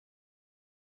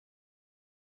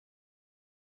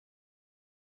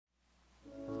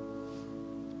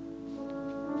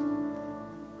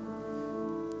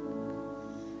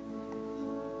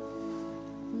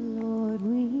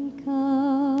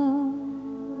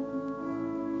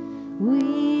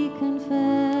we confess,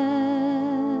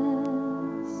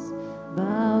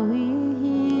 bowing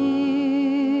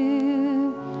here,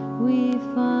 we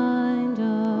find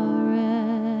our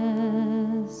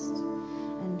rest,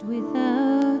 and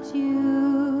without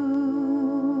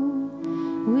you,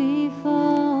 we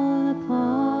fall apart.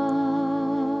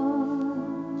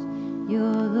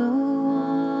 You're the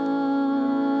one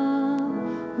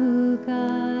who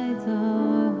guides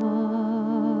our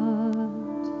heart.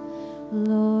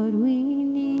 Lord, we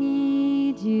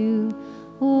need you.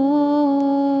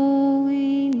 Oh,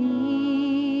 we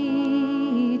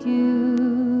need you.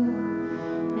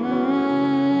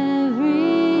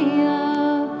 Every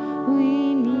hour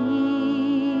we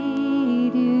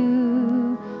need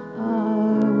you.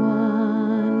 Our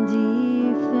one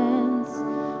defense,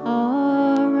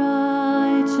 our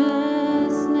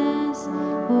righteousness.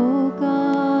 Oh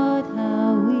God,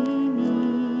 how we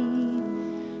need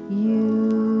you.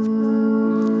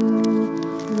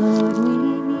 Lord, we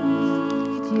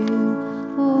need you.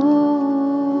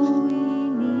 Oh, we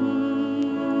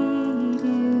need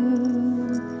you.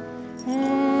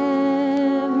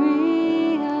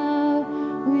 Every hour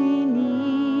we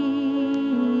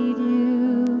need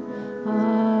you.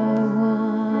 Our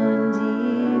one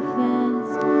defense,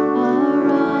 our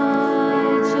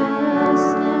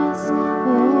righteousness.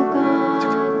 Oh God,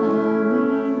 how we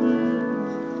need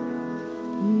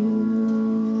you.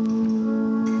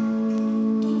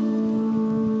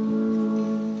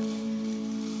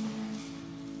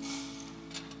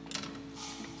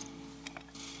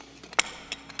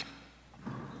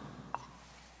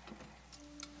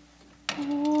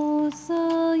 O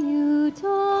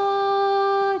salutaris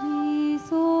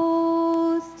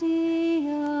hostia,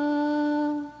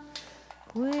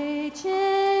 que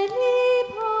celi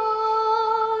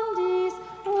pandis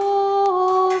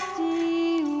ostium,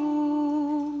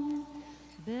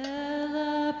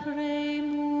 bella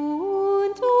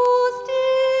premunt hostilia,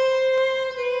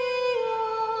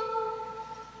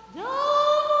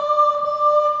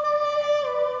 Domum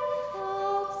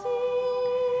auxilium,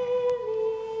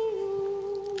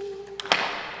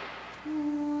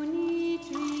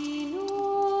 unitrinoque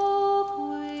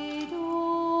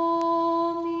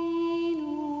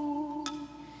Dominum,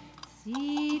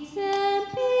 sit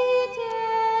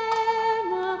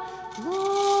sempiterna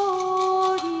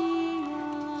gloria,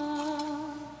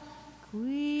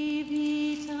 qui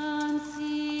vitam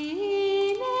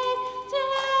sine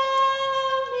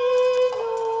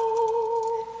terminum,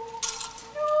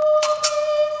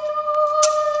 nobis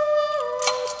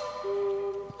tuet in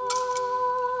patria.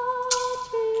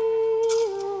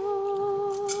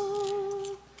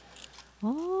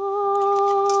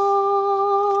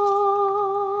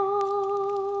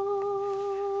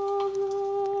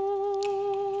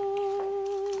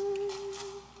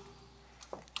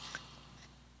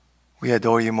 We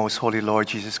adore you, most holy Lord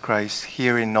Jesus Christ,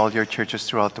 here in all your churches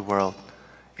throughout the world,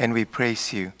 and we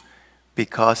praise you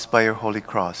because by your holy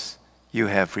cross you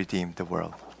have redeemed the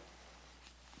world.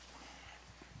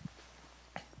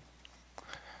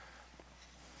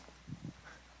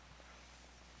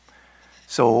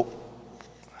 So,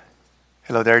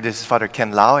 hello there, this is Father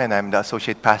Ken Lau, and I'm the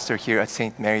Associate Pastor here at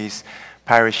St. Mary's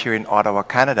Parish here in Ottawa,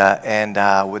 Canada, and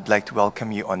would like to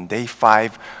welcome you on day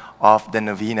 5 of the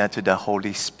Novena to the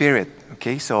Holy Spirit.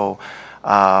 Okay, so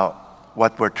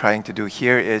what we're trying to do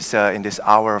here is in this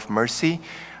hour of mercy,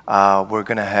 we're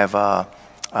gonna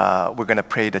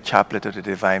pray the Chaplet of the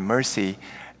Divine Mercy,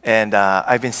 and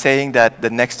I've been saying that the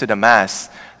next to the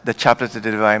Mass, the Chaplet of the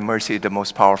Divine Mercy is the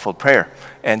most powerful prayer.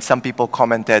 And some people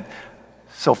commented,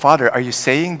 so Father, are you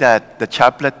saying that the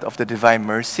Chaplet of the Divine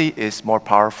Mercy is more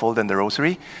powerful than the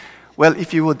Rosary? Well,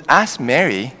 if you would ask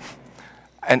Mary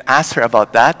and ask her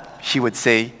about that, she would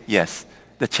say, yes,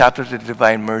 the Chaplet of the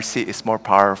Divine Mercy is more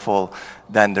powerful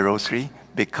than the Rosary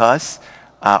because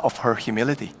of her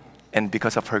humility and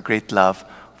because of her great love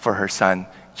for her Son,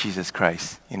 Jesus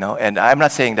Christ. You know, and I'm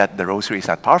not saying that the Rosary is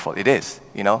not powerful. It is,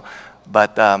 you know,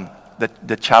 but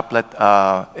the Chaplet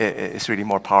is really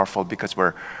more powerful because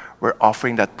we're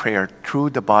offering that prayer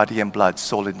through the body and blood,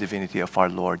 soul and divinity of our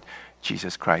Lord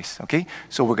Jesus Christ. Okay,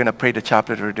 so we're gonna pray the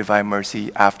Chaplet of the Divine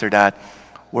Mercy. After that,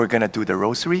 we're gonna do the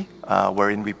Rosary,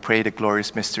 wherein we pray the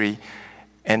glorious mystery,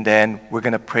 and then we're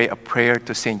gonna pray a prayer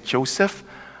to Saint Joseph,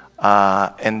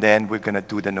 and then we're gonna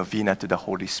do the Novena to the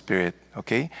Holy Spirit.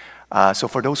 Okay, so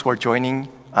for those who are joining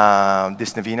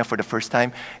this Novena for the first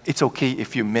time, it's okay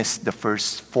if you miss the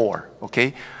first 4.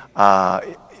 Okay,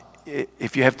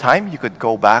 if you have time, you could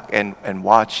go back and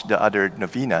watch the other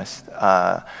novenas.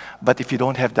 But if you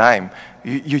don't have time,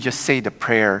 you just say the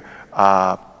prayer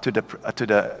to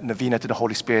the Novena to the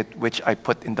Holy Spirit, which I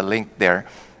put in the link there.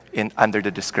 under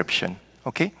the description.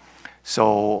 Okay?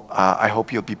 So I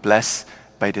hope you'll be blessed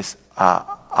by this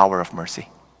hour of mercy.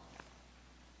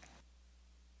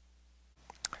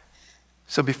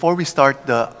 So before we start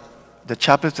the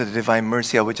chaplet of the Divine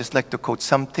Mercy, I would just like to quote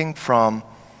something from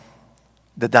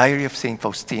the Diary of Saint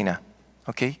Faustina.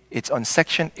 Okay? It's on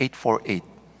section 848.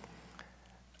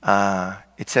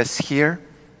 It says here,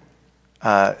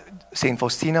 Saint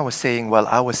Faustina was saying, while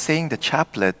I was saying the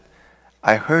chaplet,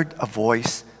 I heard a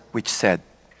voice which said,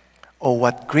 "Oh,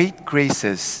 what great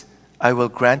graces I will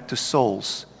grant to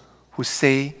souls who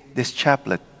say this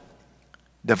chaplet.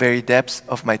 The very depths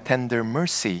of my tender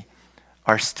mercy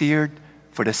are stirred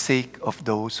for the sake of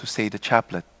those who say the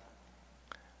chaplet.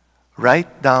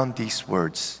 Write down these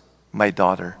words, my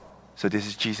daughter." So this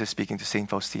is Jesus speaking to Saint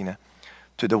Faustina.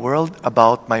 "To the world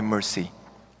about my mercy.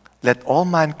 Let all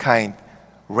mankind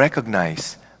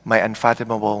recognize my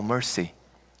unfathomable mercy.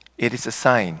 It is a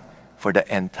sign for the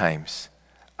end times.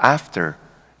 After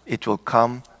it will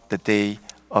come the day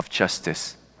of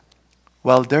justice.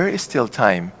 While there is still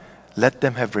time, let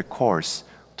them have recourse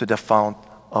to the fount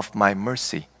of my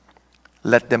mercy.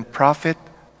 Let them profit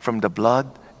from the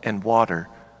blood and water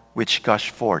which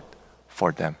gush forth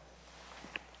for them."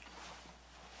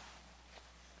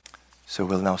 So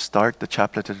we'll now start the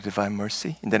chaplet of the Divine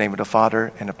Mercy. In the name of the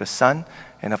Father, and of the Son,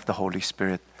 and of the Holy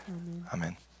Spirit. Amen.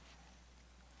 Amen.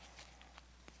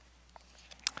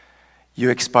 You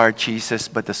expired, Jesus,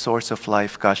 but the source of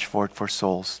life gushed forth for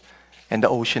souls, and the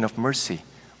ocean of mercy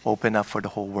opened up for the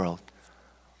whole world.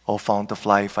 O fount of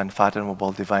life,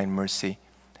 unfathomable divine mercy,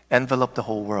 envelop the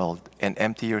whole world and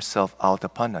empty yourself out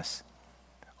upon us.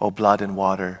 O blood and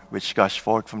water which gush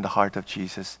forth from the heart of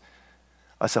Jesus,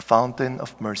 as a fountain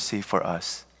of mercy for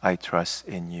us, I trust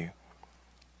in you.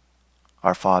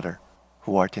 Our Father,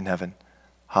 who art in heaven,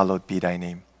 hallowed be thy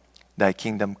name. Thy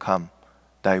kingdom come,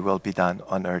 thy will be done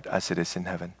on earth as it is in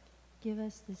heaven. Give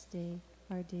us this day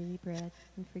our daily bread,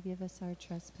 and forgive us our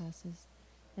trespasses,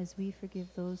 as we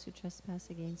forgive those who trespass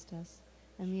against us.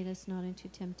 And lead us not into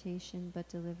temptation, but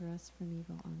deliver us from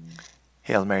evil. Amen.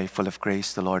 Hail Mary, full of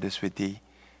grace, the Lord is with thee.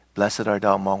 Blessed art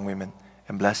thou among women,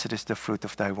 and blessed is the fruit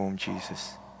of thy womb,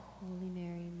 Jesus. Holy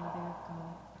Mary, Mother of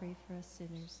God, pray for us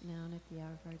sinners, now and at the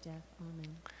hour of our death.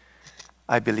 Amen.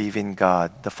 I believe in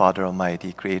God, the Father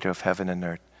Almighty, creator of heaven and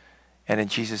earth, and in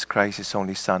Jesus Christ, his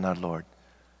only Son, our Lord,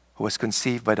 who was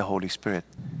conceived by the Holy Spirit,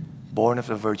 born of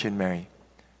the Virgin Mary,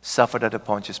 suffered under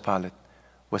Pontius Pilate,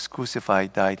 was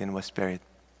crucified, died, and was buried.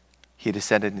 He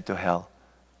descended into hell.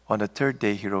 On the third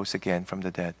day he rose again from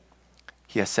the dead.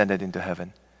 He ascended into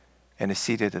heaven, and is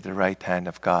seated at the right hand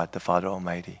of God, the Father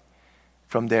Almighty.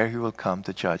 From there he will come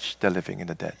to judge the living and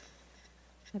the dead.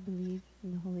 I believe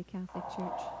in the Holy Catholic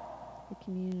Church, the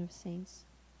communion of saints.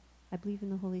 I believe in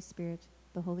the Holy Spirit,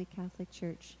 the Holy Catholic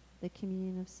Church, the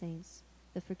communion of saints,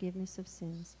 the forgiveness of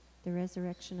sins, the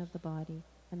resurrection of the body,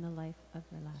 and the life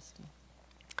everlasting.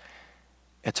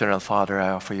 Eternal Father, I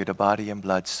offer you the body and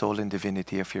blood, soul and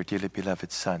divinity of your dearly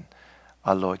beloved Son,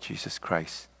 our Lord Jesus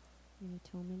Christ. In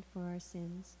atonement for our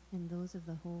sins and those of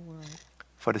the whole world.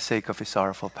 For the sake of his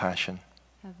sorrowful passion.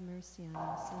 Have mercy on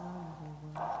us and on the whole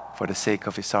world. For the sake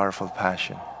of his sorrowful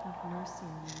passion. Have mercy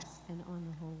on us and on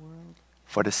the whole world.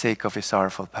 For the sake of his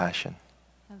sorrowful passion.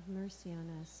 Have mercy on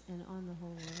us and on the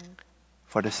whole world.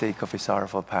 For the sake of his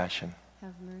sorrowful passion.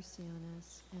 Have mercy on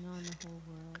us and on the whole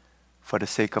world. For the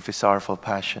sake of his sorrowful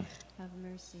passion. Have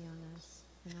mercy on us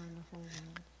and on the whole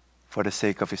world. For the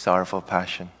sake of his sorrowful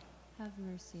passion. Have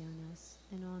mercy on us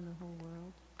and on the whole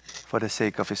world. For the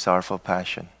sake of his sorrowful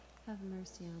passion. Have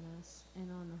mercy on us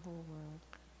and on the whole world.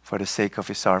 For the sake of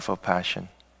his sorrowful passion.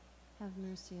 Have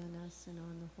mercy on us and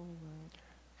on the whole world.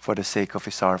 For the sake of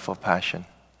his sorrowful passion.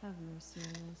 Have mercy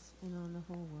on us and on the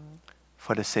whole world.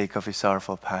 For the sake of his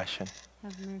sorrowful passion.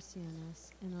 Have mercy on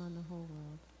us and on the whole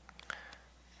world.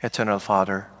 Eternal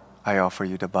Father, I offer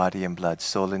you the body and blood,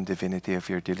 soul and divinity of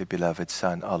your dearly beloved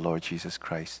Son, our Lord Jesus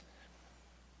Christ.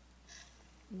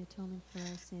 In atonement for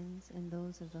our sins and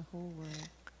those of the whole world.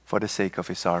 For the sake of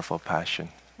his sorrowful passion.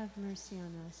 Have mercy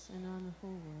on us and on the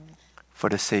whole world. For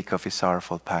the sake of his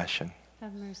sorrowful passion.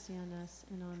 Have mercy on us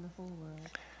and on the whole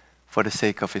world. For the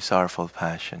sake of his sorrowful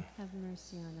passion. Have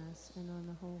mercy on us and on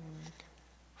the whole world.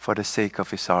 For the sake of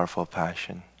his sorrowful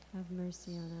passion. Have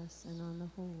mercy on us and on the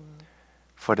whole world.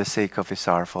 For the sake of his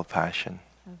sorrowful passion.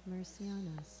 Have mercy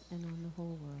on us and on the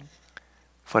whole world.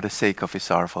 For the sake of his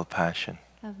sorrowful passion.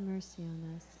 Have mercy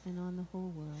on us and on the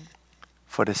whole world.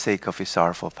 For the sake of his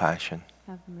sorrowful passion.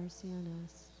 Have mercy on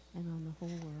us and on the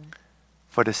whole world.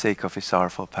 For the sake of his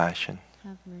sorrowful passion.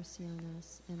 Have mercy on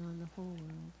us and on the whole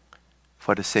world.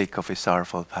 For the sake of his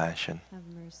sorrowful passion. Have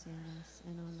mercy on us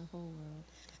and on the whole world.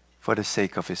 for the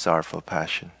sake of his sorrowful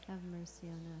passion. Have mercy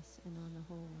on us and on the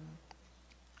whole world.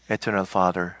 Eternal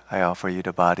Father, I offer you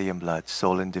the body and blood,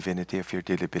 soul and divinity of your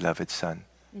dearly beloved Son,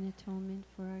 In atonement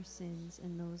for our sins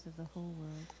and those of the whole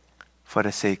world. for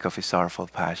the sake of his sorrowful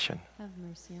passion. Have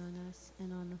mercy on us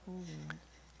and on the whole world.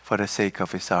 For the sake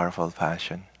of his sorrowful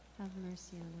passion. Have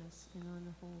mercy on us and on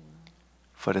the whole world.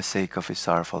 For the sake of his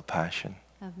sorrowful passion.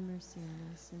 Have mercy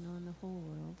on us and on the whole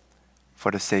world.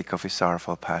 For the sake of his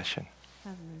sorrowful passion.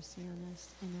 Have mercy on us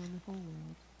and on the whole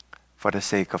world. For the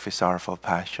sake of his sorrowful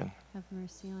passion. Have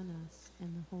mercy on us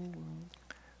and the whole world.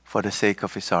 For the sake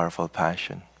of his sorrowful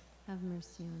passion. Have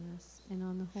mercy on us and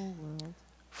on the whole world.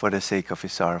 For the sake of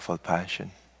his sorrowful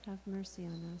passion. Have mercy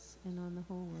on us and on the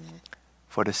whole world.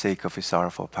 For the sake of his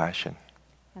sorrowful passion.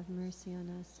 Have mercy on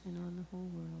us and on the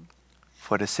whole world.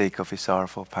 For the sake of his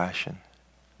sorrowful passion.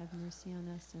 Have mercy on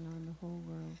us and on the whole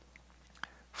world.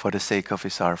 For the sake of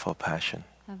his sorrowful passion.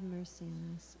 Have mercy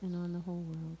on us and on the whole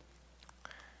world.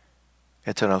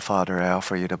 Eternal Father, I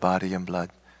offer you the body and blood,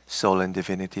 soul and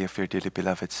divinity of your dearly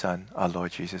beloved Son, our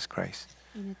Lord Jesus Christ,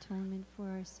 In atonement for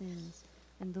our sins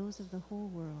and those of the whole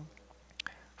world.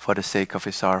 for the sake of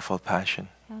his sorrowful passion.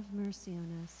 Have mercy on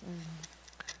us, O Lord.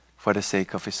 For the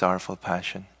sake of his sorrowful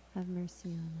passion. Have mercy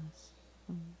on us,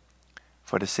 O Lord.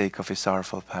 For the sake of his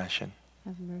sorrowful passion.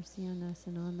 Have mercy on us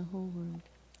and on the whole world.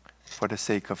 For the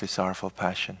sake of his sorrowful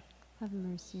passion. Have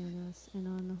mercy on us and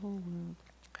on the whole world.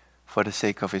 For the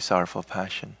sake of his sorrowful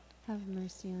passion. Have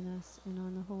mercy on us and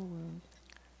on the whole world.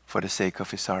 For the sake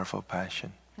of his sorrowful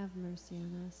passion. Have mercy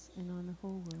on us and on the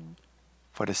whole world.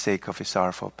 For the sake of his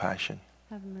sorrowful passion.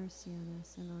 Have mercy on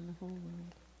us and on the whole world.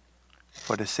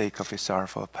 For the sake of his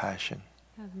sorrowful passion.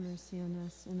 Have mercy on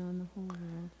us and on the whole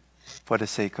world. For the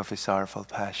sake of his sorrowful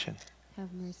passion. Have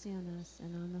mercy on us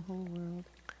and on the whole world.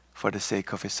 For the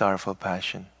sake of his sorrowful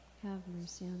passion. Have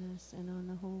mercy on us and on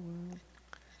the whole world.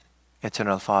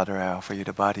 Eternal Father, I offer you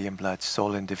the body and blood,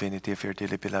 soul and divinity of your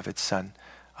dearly beloved Son,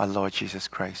 our Lord Jesus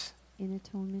Christ, In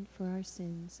atonement for our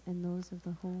sins and those of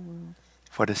the whole world.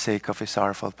 for the sake of his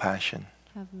sorrowful passion.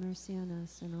 Have mercy on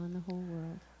us and on the whole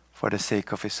world. For the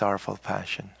sake of his sorrowful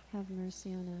passion. Have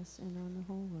mercy on us and on the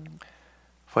whole world.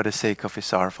 For the sake of his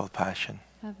sorrowful passion.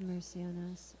 Have mercy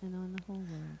on us and on the whole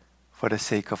world. For the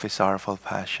sake of his sorrowful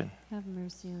passion. Have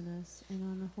mercy on us and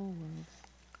on the whole world.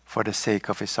 For the sake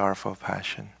of his sorrowful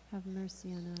passion. Have mercy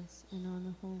on us and on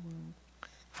the whole world.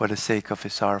 For the sake of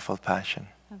his sorrowful passion.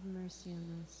 Have mercy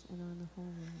on us and on the whole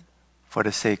world. For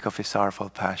the sake of his sorrowful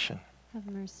passion. Have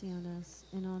mercy on us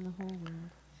and on the whole world.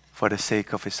 For the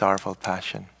sake of his sorrowful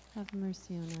passion. Have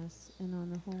mercy on us and on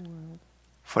the whole world.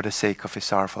 For the sake of his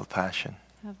sorrowful passion.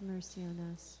 Have mercy on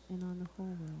us and on the whole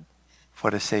world.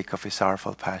 For the sake of his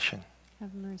sorrowful passion.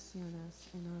 Have mercy on us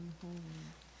and on the whole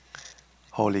world.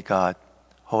 Holy God,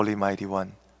 Holy Mighty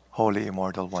One, Holy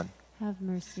Immortal One. Have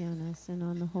mercy on us and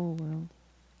on the whole world.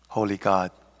 Holy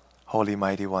God, Holy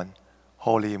Mighty One,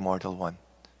 Holy Immortal One.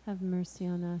 Have mercy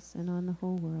on us and on the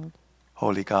whole world.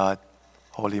 Holy God,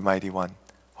 Holy Mighty One,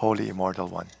 Holy Immortal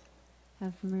One.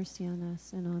 Have mercy on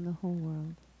us and on the whole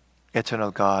world.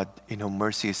 Eternal God, in whom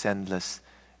mercy is endless,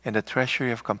 and the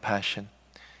treasury of compassion,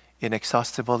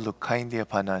 inexhaustible, look kindly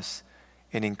upon us,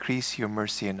 and increase your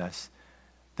mercy in us,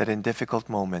 that in difficult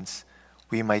moments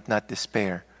we might not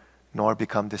despair, nor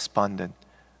become despondent,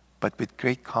 but with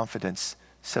great confidence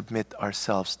submit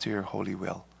ourselves to your holy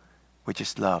will, which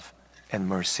is love and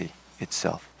mercy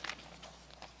itself.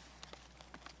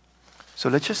 So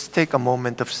let's just take a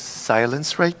moment of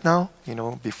silence right now,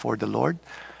 before the Lord.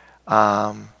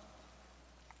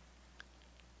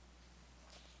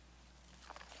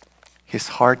 His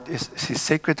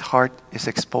sacred heart is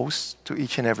exposed to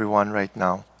each and every one right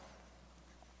now.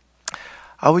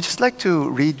 I would just like to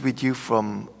read with you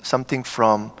something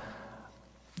from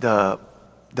the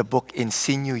book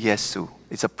Insigne Jesu.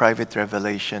 It's a private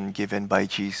revelation given by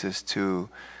Jesus to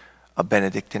a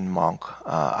Benedictine monk.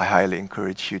 I highly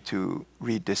encourage you to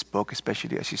read this book,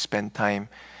 especially as you spend time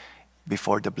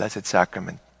before the Blessed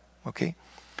Sacrament. Okay?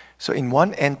 So in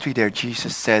one entry there,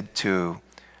 Jesus said to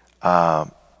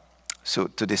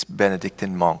this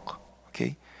Benedictine monk,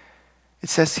 okay? It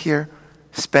says here,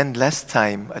 spend less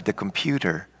time at the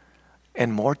computer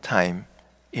and more time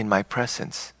in my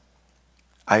presence.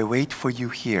 I wait for you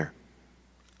here.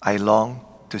 I long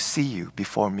to see you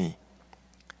before me.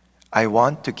 I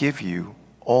want to give you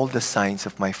all the signs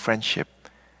of my friendship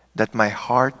that my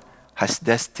heart has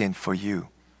destined for you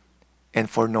and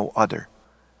for no other.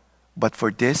 But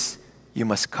for this, you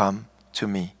must come to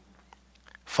me.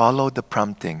 Follow the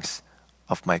promptings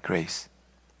of my grace.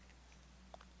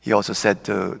 He also said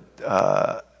to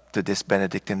this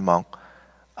Benedictine monk,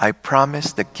 I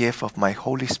promise the gift of my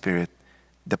Holy Spirit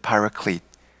the Paraclete,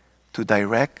 to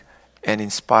direct and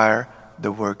inspire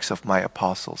the works of my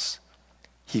apostles.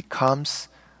 He comes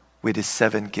with his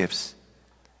 7 gifts.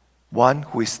 One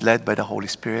who is led by the Holy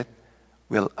Spirit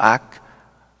will act,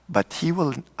 but he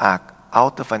will act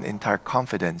out of an entire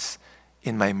confidence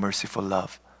in my merciful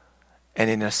love and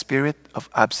in a spirit of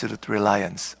absolute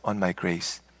reliance on my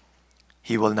grace.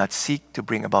 He will not seek to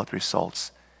bring about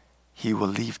results. He will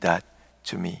leave that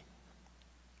to me.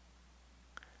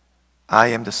 I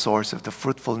am the source of the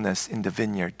fruitfulness in the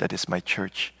vineyard that is my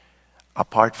church.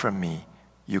 Apart from me,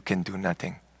 you can do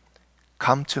nothing.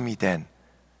 Come to me then,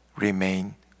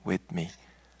 remain with me.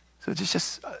 So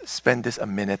just spend this a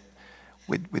minute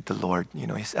with the Lord. You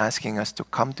know, He's asking us to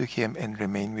come to Him and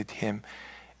remain with Him,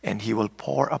 and He will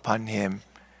pour upon Him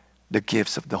the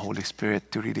gifts of the Holy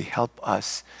Spirit to really help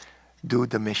us do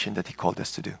the mission that He called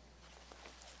us to do.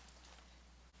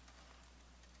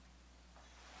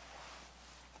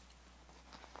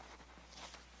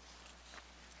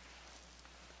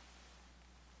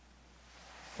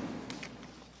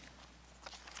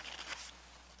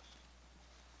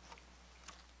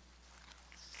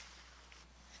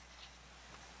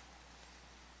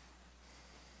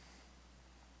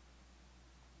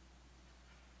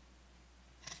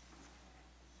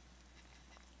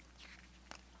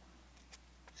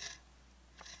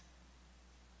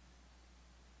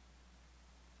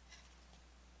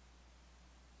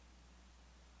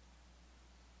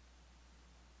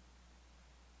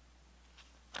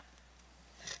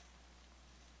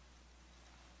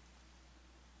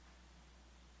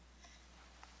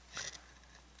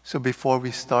 So before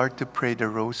we start to pray the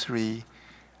Rosary,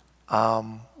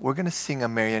 we're going to sing a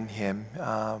Marian hymn.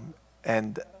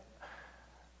 And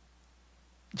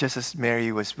just as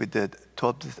Mary was with the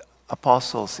 12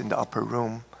 apostles in the upper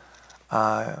room,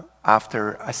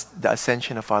 after the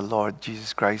ascension of our Lord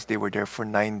Jesus Christ, they were there for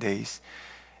 9 days,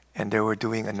 and they were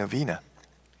doing a novena.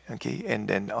 Okay, and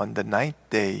then on the 9th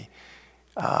day,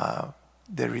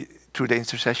 through the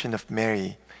intercession of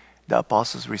Mary, the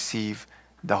apostles receive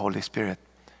the Holy Spirit.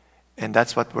 And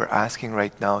that's what we're asking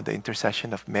right now, the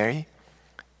intercession of Mary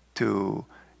to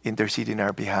intercede in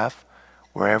our behalf,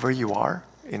 wherever you are,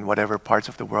 in whatever parts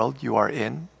of the world you are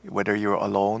in, whether you're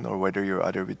alone or whether you're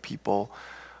other with people.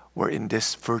 We're in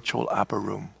this virtual upper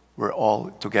room. We're all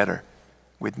together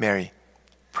with Mary,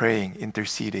 praying,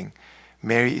 interceding.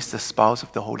 Mary is the spouse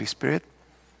of the Holy Spirit,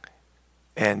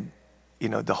 and you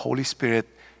know the Holy Spirit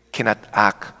cannot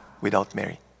act without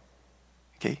Mary.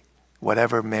 Okay?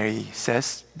 Whatever Mary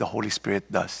says, the Holy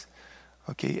Spirit does.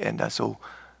 Okay, and so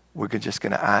we're just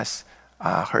going to ask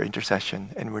her intercession,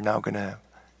 and we're now going to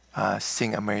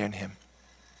sing a Marian hymn.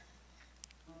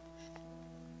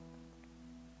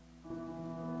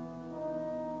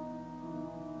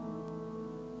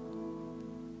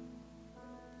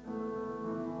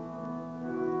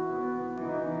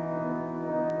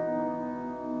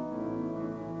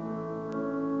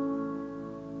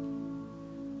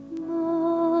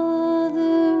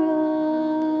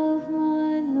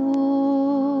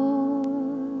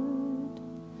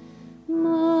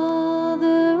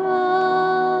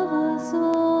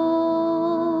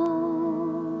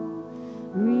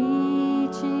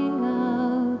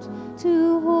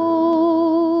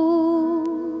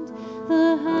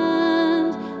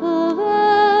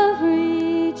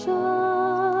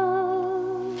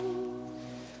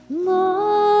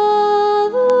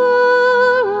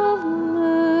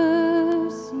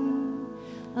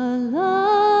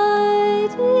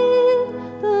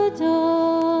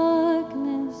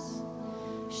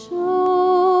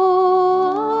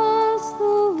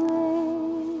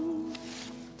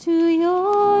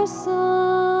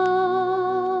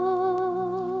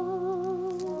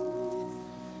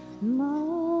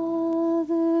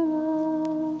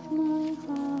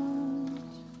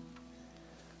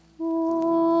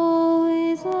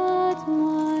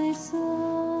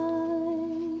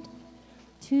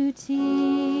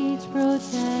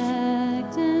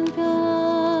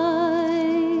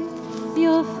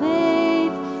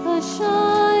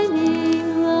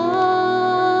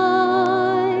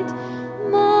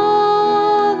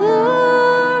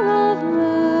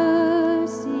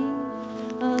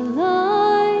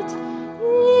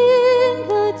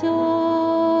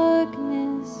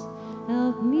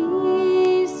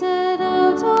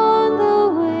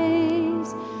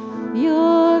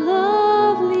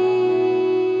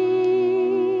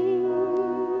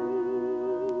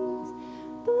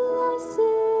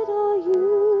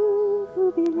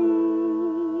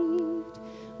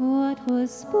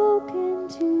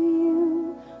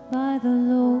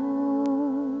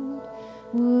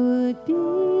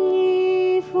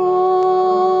 Be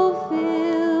fulfilled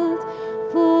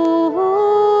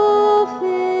for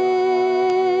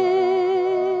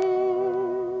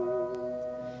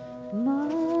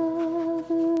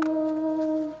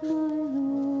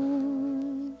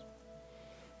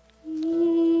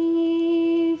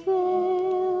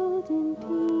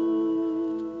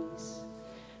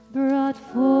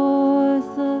brought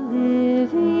forth the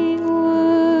living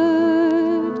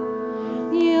word.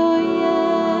 Your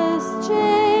yes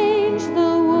changed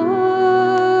the world.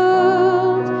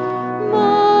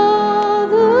 Mother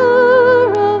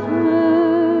of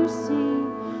mercy,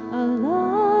 a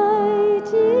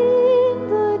light in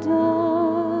the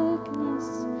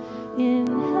darkness, in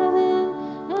heaven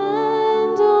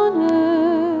and on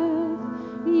earth,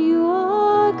 you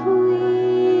are queen.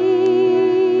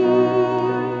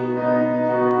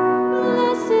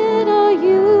 Blessed are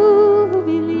you who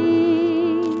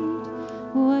believed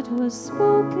what was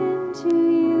spoken to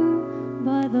you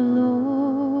by the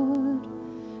Lord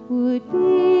would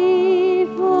be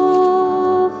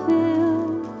fulfilled,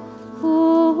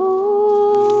 fulfilled.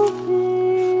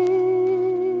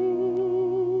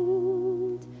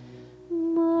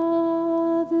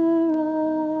 Mother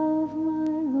of my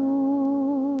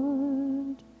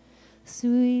Lord,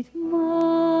 sweet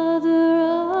Mother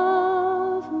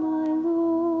of my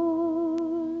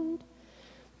Lord,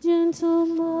 gentle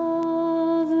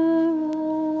Mother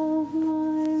of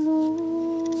my Lord.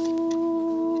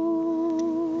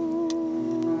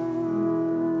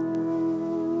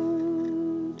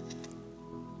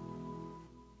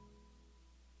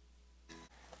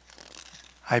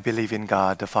 I believe in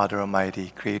God, the Father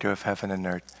Almighty, creator of heaven and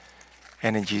earth,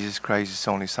 and in Jesus Christ, his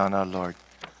only Son, our Lord.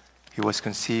 He was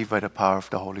conceived by the power of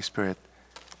the Holy Spirit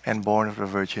and born of the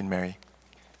Virgin Mary.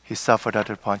 He suffered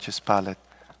under Pontius Pilate,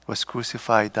 was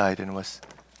crucified, died, and was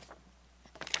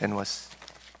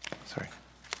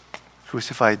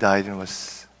crucified, died, and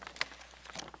was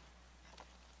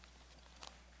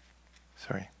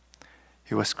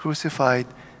He was crucified,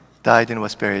 died, and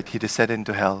was buried. He descended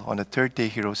into hell. On the third day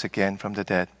he rose again from the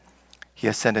dead. He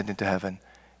ascended into heaven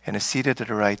and is seated at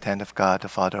the right hand of God, the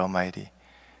Father Almighty.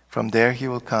 From there he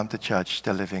will come to judge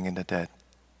the living and the dead.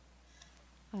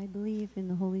 I believe in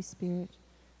the Holy Spirit,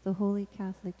 the Holy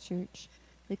Catholic Church,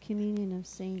 the communion of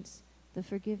saints, the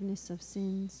forgiveness of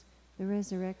sins, the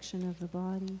resurrection of the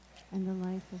body, and the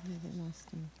life of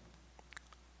everlasting.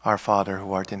 Our Father,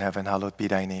 who art in heaven, hallowed be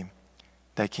thy name.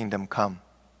 Thy kingdom come,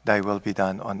 thy will be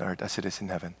done on earth as it is in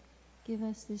heaven. Give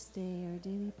us this day our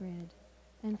daily bread,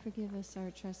 and forgive us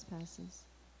our trespasses,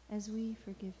 as we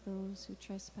forgive those who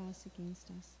trespass against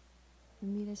us.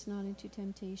 And lead us not into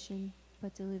temptation,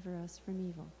 but deliver us from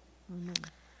evil. Amen.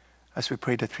 As we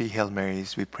pray the three Hail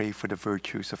Marys, we pray for the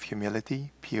virtues of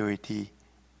humility, purity,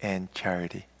 and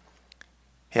charity.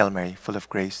 Hail Mary, full of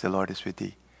grace, the Lord is with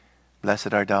thee.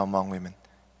 Blessed art thou among women,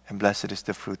 and blessed is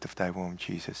the fruit of thy womb,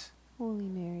 Jesus. Holy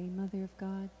Mary, Mother of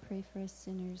God, pray for us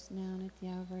sinners, now and at the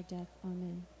hour of our death.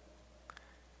 Amen.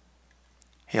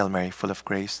 Hail Mary, full of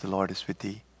grace, the Lord is with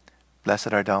thee.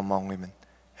 Blessed art thou among women,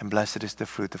 and blessed is the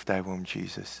fruit of thy womb,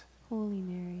 Jesus. Holy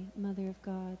Mary, Mother of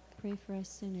God, pray for us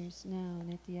sinners, now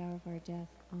and at the hour of our death.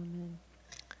 Amen.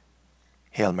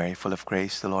 Hail Mary, full of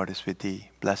grace, the Lord is with thee.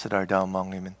 Blessed art thou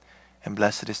among women, and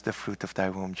blessed is the fruit of thy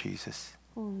womb, Jesus.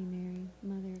 Holy Mary,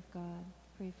 Mother of God,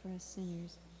 pray for us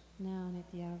sinners, now and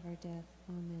at the hour of our death.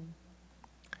 Amen.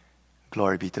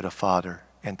 Glory be to the Father,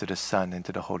 and to the Son, and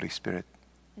to the Holy Spirit.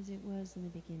 As it was in the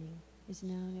beginning, is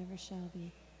now, and ever shall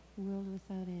be, world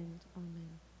without end.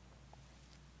 Amen.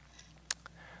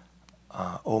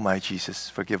 O my Jesus,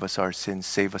 forgive us our sins,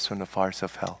 save us from the fires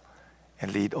of hell,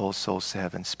 and lead all souls to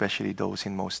heaven, especially those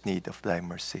in most need of thy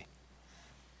mercy.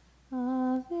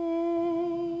 Ave,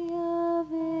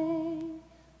 Ave,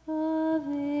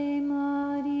 Ave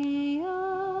Maria.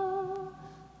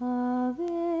 Ave,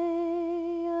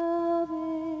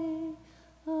 Ave,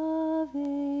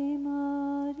 Ave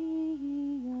Maria.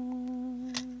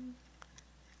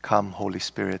 Come, Holy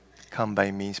Spirit, come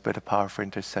by means by the powerful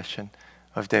intercession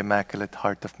of the Immaculate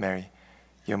Heart of Mary,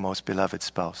 your most beloved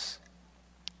spouse.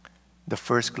 The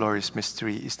first glorious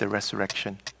mystery is the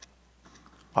resurrection.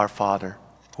 Our Father,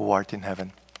 who art in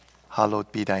heaven,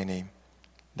 hallowed be thy name.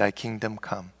 Thy kingdom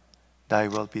come, thy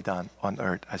will be done on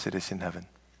earth as it is in heaven.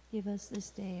 Give us this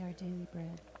day our daily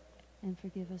bread, and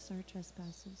forgive us our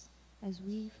trespasses, as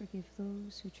we forgive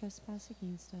those who trespass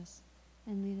against us.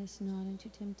 And lead us not into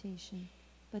temptation,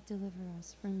 but deliver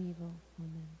us from evil.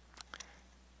 Amen.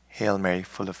 Hail Mary,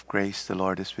 full of grace, the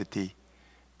Lord is with thee.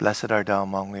 Blessed art thou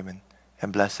among women,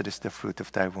 and blessed is the fruit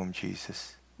of thy womb,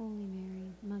 Jesus. Holy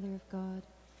Mary, Mother of God,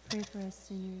 pray for us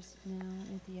sinners, now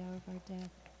and at the hour of our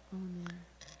death. Amen.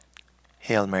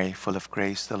 Hail Mary, full of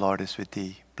grace, the Lord is with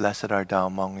thee. Blessed art thou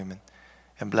among women,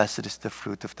 and blessed is the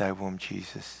fruit of thy womb,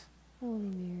 Jesus. Holy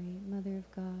Mary, Mother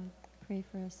of God, pray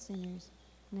for us sinners,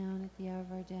 now and at the hour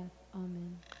of our death.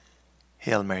 Amen.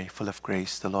 Hail Mary, full of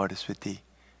grace, the Lord is with thee.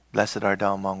 Blessed art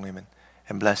thou among women,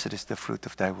 and blessed is the fruit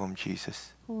of thy womb,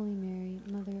 Jesus. Holy Mary,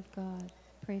 Mother of God,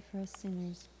 pray for us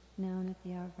sinners, now and at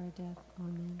the hour of our death.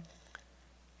 Amen.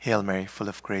 Hail Mary, full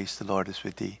of grace, the Lord is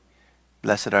with thee.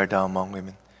 Blessed art thou among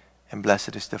women, and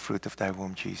blessed is the fruit of thy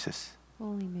womb, Jesus.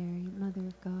 Holy Mary, Mother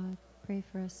of God, pray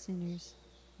for us sinners,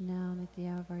 now and at the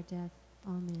hour of our death.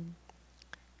 Amen.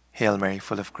 Hail Mary,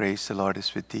 full of grace, the Lord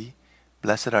is with thee.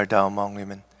 Blessed art thou among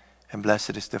women, and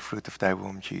blessed is the fruit of thy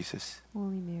womb, Jesus.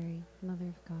 Holy Mary, Mother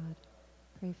of God,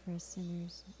 pray for us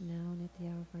sinners, now and at the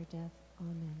hour of our death.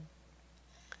 Amen.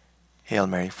 Hail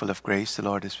Mary, full of grace, the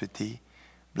Lord is with thee.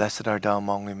 Blessed art thou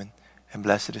among women, and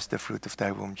blessed is the fruit of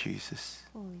thy womb, Jesus.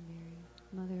 Holy Mary,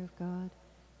 Mother of God,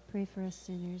 pray for us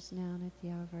sinners, now and at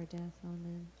the hour of our death.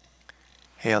 Amen.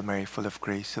 Hail Mary, full of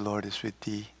grace, the Lord is with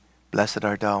thee. Blessed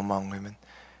art thou among women,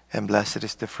 and blessed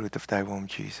is the fruit of thy womb,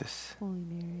 Jesus. Holy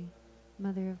Mary,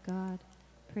 Mother of God,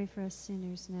 pray for us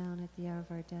sinners, now and at the hour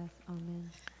of our death. Amen.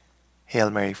 Hail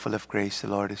Mary, full of grace, the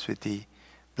Lord is with thee.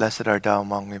 Blessed art thou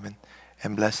among women,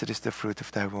 and blessed is the fruit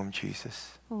of thy womb,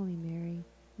 Jesus. Holy Mary,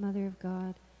 Mother of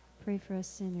God, pray for us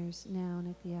sinners, now and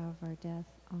at the hour of our death.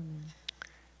 Amen.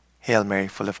 Hail Mary,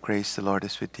 full of grace, the Lord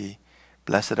is with thee.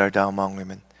 Blessed art thou among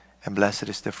women, and blessed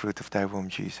is the fruit of thy womb,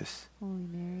 Jesus. Holy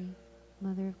Mary,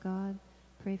 Mother of God,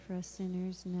 pray for us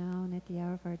sinners, now and at the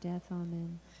hour of our death.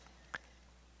 Amen.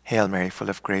 Hail Mary, full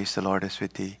of grace, the Lord is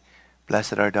with thee.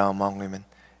 Blessed art thou among women,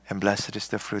 and blessed is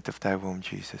the fruit of thy womb,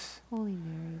 Jesus. Holy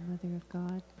Mary, Mother of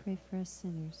God, pray for us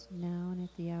sinners, now and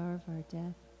at the hour of our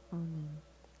death. Amen.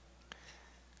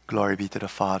 Glory be to the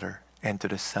Father, and to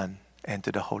the Son, and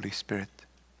to the Holy Spirit.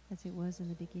 As it was in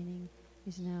the beginning,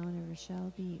 is now, and ever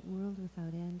shall be, world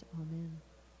without end. Amen.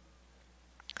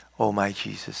 O my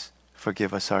Jesus,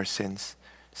 forgive us our sins,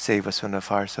 save us from the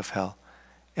fires of hell,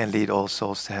 and lead all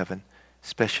souls to heaven,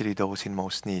 especially those in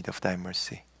most need of thy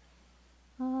mercy.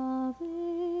 Ave,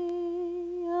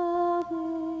 Ave,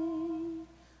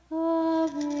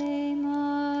 Ave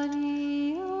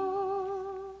Maria.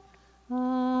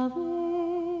 Ave,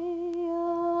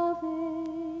 Ave,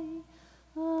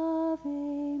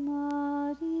 Ave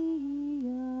Maria.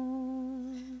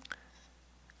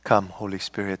 Come, Holy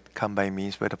Spirit, come by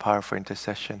means by the powerful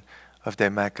intercession of the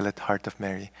Immaculate Heart of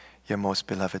Mary, your most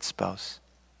beloved spouse.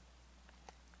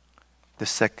 The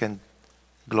second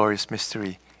glorious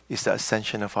mystery is the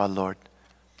ascension of our Lord.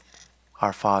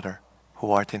 Our Father,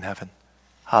 who art in heaven,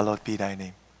 hallowed be thy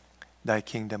name. Thy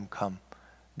kingdom come,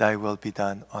 thy will be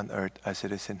done on earth as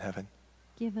it is in heaven.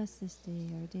 Give us this day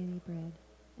our daily bread,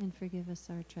 and forgive us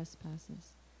our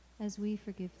trespasses, as we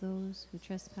forgive those who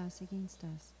trespass against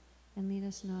us. And lead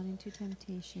us not into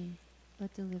temptation,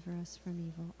 but deliver us from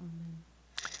evil. Amen.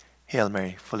 Hail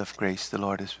Mary, full of grace, the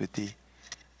Lord is with thee.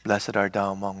 Blessed art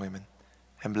thou among women,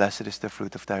 and blessed is the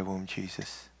fruit of thy womb,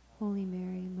 Jesus. Holy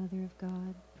Mary, Mother of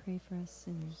God, pray for us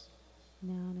sinners,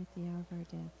 now and at the hour of our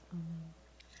death. Amen.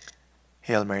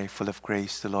 Hail Mary, full of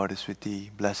grace, the Lord is with thee.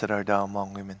 Blessed art thou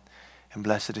among women, and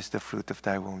blessed is the fruit of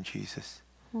thy womb, Jesus.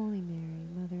 Holy Mary,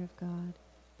 Mother of God,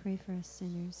 pray for us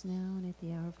sinners, now and at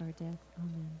the hour of our death.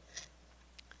 Amen.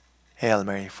 Hail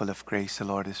Mary, full of grace, the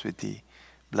Lord is with thee.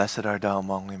 Blessed art thou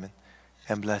among women,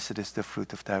 and blessed is the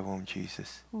fruit of thy womb,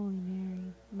 Jesus. Holy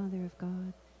Mary, Mother of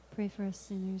God, pray for us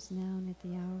sinners, now and at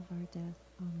the hour of our death.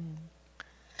 Amen.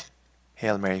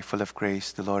 Hail Mary, full of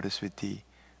grace, the Lord is with thee.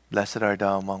 Blessed art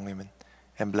thou among women,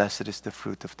 and blessed is the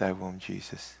fruit of thy womb,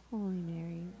 Jesus. Holy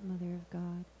Mary, Mother of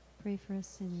God, pray for us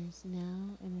sinners,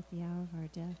 now and at the hour of our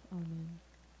death. Amen.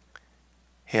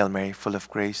 Hail Mary, full of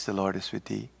grace, the Lord is with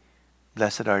thee.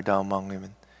 Blessed art thou among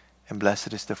women, and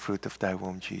blessed is the fruit of thy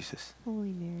womb, Jesus.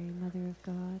 Holy Mary, Mother of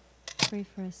God, pray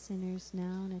for us sinners,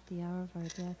 now and at the hour of our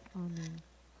death. Amen.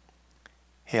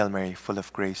 Hail Mary, full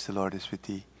of grace, the Lord is with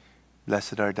thee.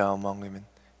 Blessed art thou among women,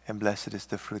 and blessed is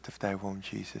the fruit of thy womb,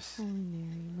 Jesus. Holy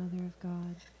Mary, Mother of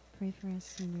God, pray for us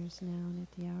sinners, now and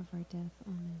at the hour of our death.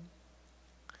 Amen.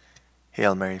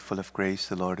 Hail Mary, full of grace,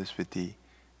 the Lord is with thee.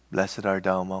 Blessed art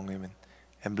thou among women,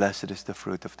 and blessed is the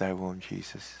fruit of thy womb,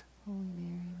 Jesus. Holy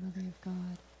Mary, Mother of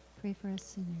God, pray for us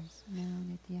sinners, now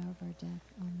and at the hour of our death.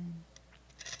 Amen.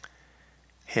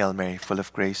 Hail Mary, full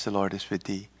of grace, the Lord is with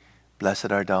thee.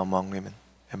 Blessed art thou among women,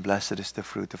 and blessed is the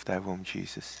fruit of thy womb,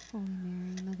 Jesus. Holy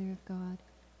Mary, Mother of God,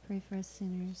 pray for us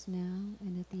sinners, now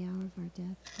and at the hour of our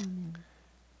death. Amen.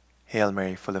 Hail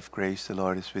Mary, full of grace, the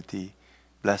Lord is with thee.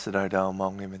 Blessed art thou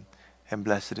among women, and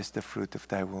blessed is the fruit of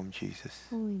thy womb, Jesus.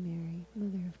 Holy Mary,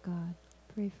 Mother of God,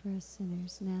 pray for us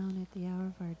sinners, now and at the hour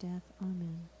of our death.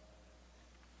 Amen.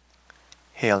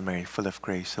 Hail Mary, full of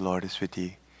grace, the Lord is with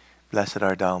thee. Blessed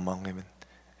art thou among women,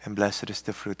 and blessed is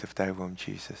the fruit of thy womb,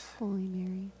 Jesus. Holy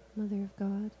Mary, Mother of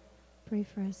God, pray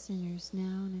for us sinners, now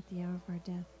and at the hour of our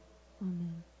death.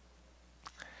 Amen.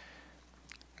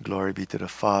 Glory be to the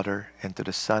Father, and to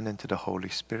the Son, and to the Holy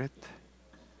Spirit.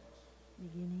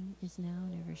 Beginning, is now,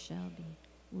 and ever shall be,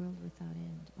 world without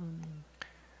end. Amen.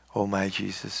 O my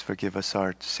Jesus, forgive us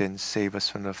our sins, save us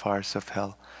from the fires of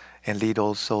hell, and lead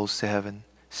all souls to heaven,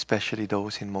 especially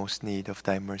those in most need of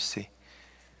thy mercy.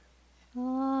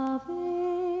 Ave,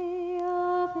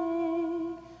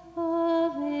 Ave,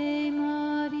 Ave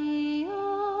Maria.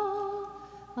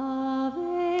 Ave,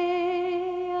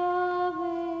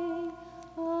 Ave,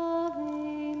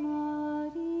 Ave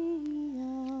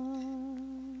Maria.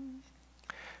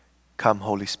 Come,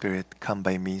 Holy Spirit, come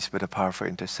by means by the powerful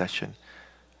intercession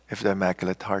of the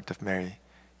Immaculate Heart of Mary,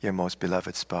 your most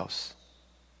beloved spouse.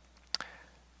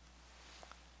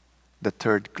 The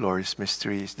third glorious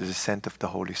mystery is the descent of the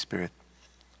Holy Spirit.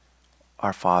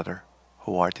 Our Father,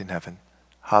 who art in heaven,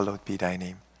 hallowed be thy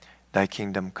name. Thy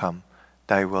kingdom come,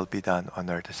 thy will be done on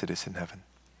earth as it is in heaven.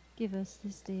 Give us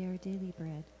this day our daily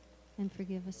bread, and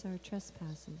forgive us our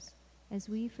trespasses, as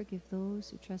we forgive those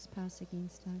who trespass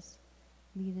against us.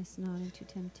 Lead us not into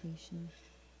temptation,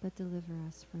 but deliver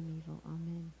us from evil.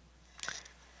 Amen.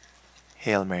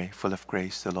 Hail Mary, full of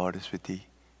grace, the Lord is with thee.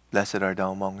 Blessed art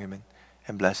thou among women,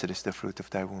 and blessed is the fruit of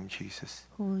thy womb, Jesus.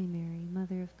 Holy Mary,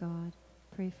 Mother of God,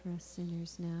 pray for us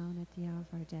sinners now and at the hour of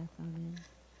our death. Amen.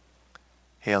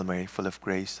 Hail Mary, full of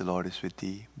grace, the Lord is with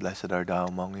thee. Blessed art thou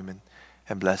among women,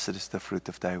 and blessed is the fruit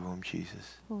of thy womb,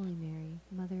 Jesus. Holy Mary,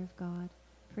 Mother of God,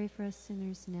 pray for us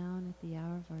sinners now and at the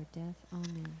hour of our death.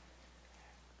 Amen.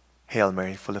 Hail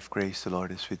Mary, full of grace, the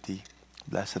Lord is with thee.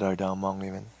 Blessed art thou among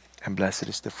women, and blessed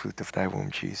is the fruit of thy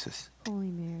womb, Jesus. Holy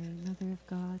Mary, Mother of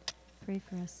God, pray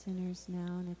for us sinners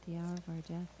now and at the hour of our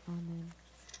death. Amen.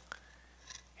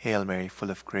 Hail Mary,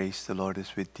 full of grace, the Lord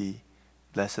is with thee.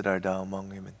 Blessed art thou among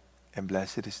women, and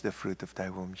blessed is the fruit of thy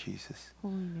womb, Jesus.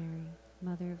 Holy Mary,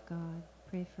 Mother of God,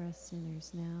 pray for us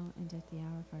sinners now and at the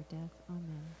hour of our death.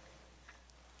 Amen.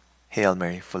 Hail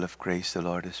Mary, full of grace, the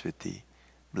Lord is with thee.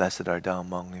 Blessed art thou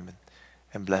among women,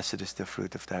 and blessed is the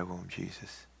fruit of thy womb,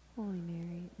 Jesus. Holy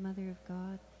Mary, Mother of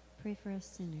God, pray for us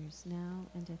sinners now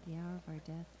and at the hour of our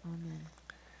death. Amen.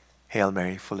 Hail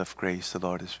Mary, full of grace, the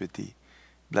Lord is with thee.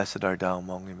 Blessed art thou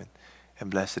among women, and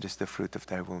blessed is the fruit of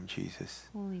thy womb, Jesus.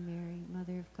 Holy Mary,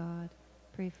 Mother of God,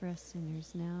 pray for us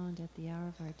sinners now and at the hour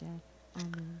of our death.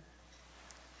 Amen.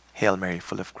 Hail Mary,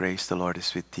 full of grace, the Lord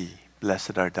is with thee.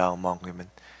 Blessed art thou among women,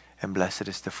 and blessed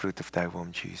is the fruit of thy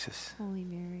womb, Jesus. Holy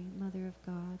Mary, Mother of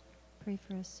God, pray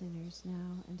for us sinners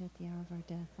now and at the hour of our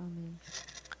death. Amen.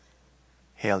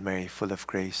 Hail Mary, full of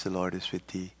grace, the Lord is with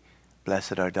thee.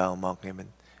 Blessed art thou among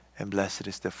women, and blessed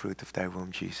is the fruit of thy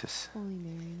womb, Jesus. Holy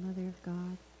Mary, Mother of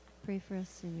God, pray for us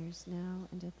sinners now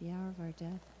and at the hour of our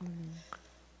death. Amen.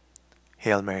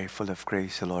 Hail Mary, full of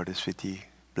grace, the Lord is with thee.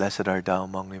 Blessed art thou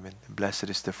among women, and blessed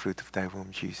is the fruit of thy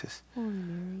womb, Jesus. Holy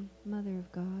Mary, Mother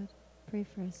of God, pray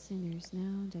for us sinners now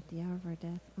and at the hour of our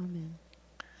death. Amen.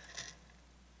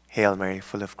 Hail Mary,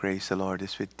 full of grace, the Lord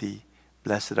is with thee.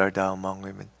 Blessed art thou among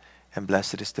women, and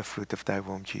blessed is the fruit of thy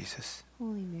womb, Jesus.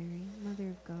 Holy Mary, Mother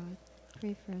of God,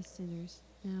 pray for us sinners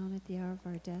now and at the hour of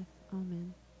our death.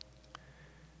 Amen.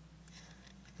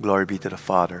 Glory be to the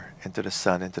Father, and to the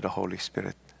Son, and to the Holy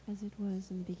Spirit. As it was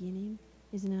in the beginning,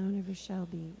 is now, and ever shall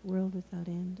be, world without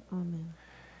end. Amen.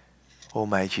 O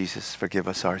my Jesus, forgive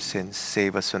us our sins,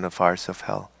 save us from the fires of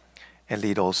hell, and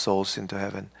lead all souls into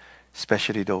heaven,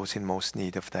 especially those in most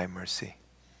need of thy mercy.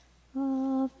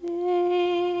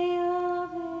 Ave,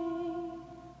 Ave,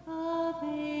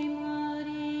 Ave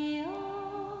Maria.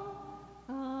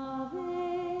 Ave,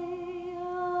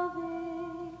 Ave,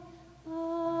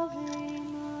 Ave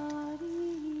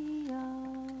Maria.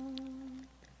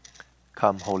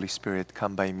 Come, Holy Spirit,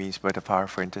 come by means by the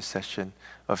powerful intercession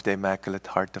of the Immaculate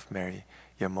Heart of Mary,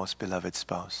 your most beloved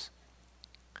spouse.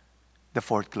 The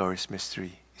fourth glorious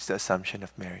mystery is the Assumption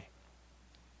of Mary.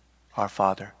 Our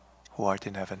Father, who art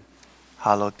in heaven,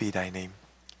 hallowed be thy name.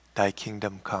 Thy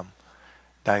kingdom come,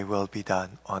 thy will be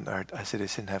done on earth as it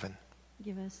is in heaven.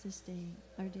 Give us this day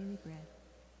our daily bread,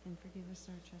 and forgive us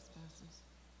our trespasses,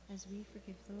 as we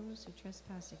forgive those who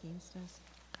trespass against us.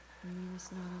 And lead us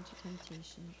not into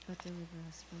temptation, but deliver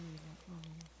us from evil.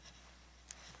 Amen.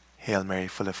 Hail Mary,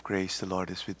 full of grace, the Lord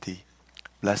is with thee.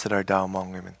 Blessed art thou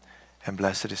among women, and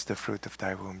blessed is the fruit of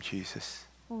thy womb, Jesus.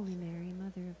 Holy Mary,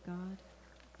 Mother of God,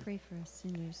 pray for us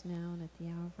sinners now and at the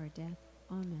hour of our death.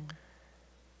 Amen.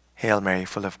 Hail Mary,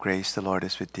 full of grace, the Lord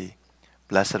is with thee.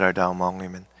 Blessed art thou among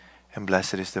women, and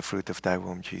blessed is the fruit of thy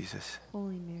womb, Jesus.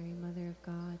 Holy Mary, Mother of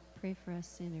God, pray for us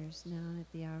sinners now and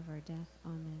at the hour of our death.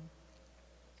 Amen.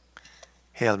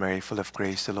 Hail Mary, full of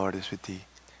grace, the Lord is with thee.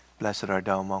 Blessed art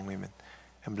thou among women,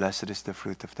 and blessed is the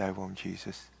fruit of thy womb,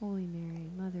 Jesus. Holy Mary,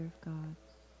 Mother of God,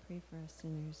 pray for us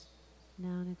sinners, now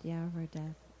and at the hour of our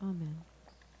death. Amen.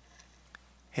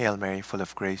 Hail Mary, full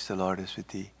of grace, the Lord is with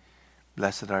thee.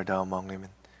 Blessed art thou among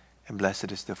women, and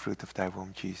blessed is the fruit of thy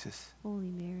womb, Jesus.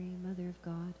 Holy Mary, Mother of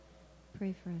God,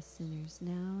 pray for us sinners,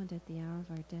 now and at the hour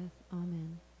of our death.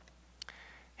 Amen.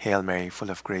 Hail Mary, full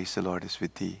of grace, the Lord is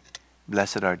with thee.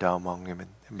 Blessed art thou among women,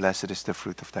 and blessed is the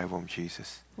fruit of thy womb,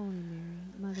 Jesus. Holy Mary,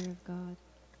 Mother of God,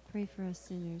 pray for us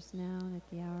sinners, now and at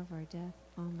the hour of our death.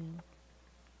 Amen.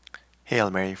 Hail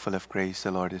Mary, full of grace,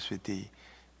 the Lord is with thee.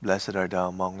 Blessed art thou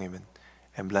among women,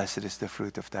 and blessed is the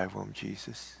fruit of thy womb,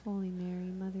 Jesus. Holy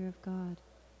Mary, Mother of God,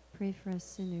 pray for us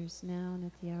sinners, now and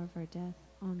at the hour of our death.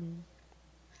 Amen.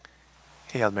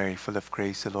 Hail Mary, full of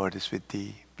grace, the Lord is with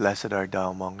thee. Blessed art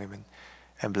thou among women,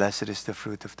 and blessed is the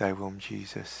fruit of thy womb,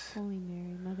 Jesus. Holy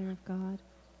Mary, Mother of God,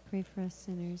 pray for us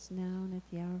sinners, now and at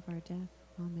the hour of our death.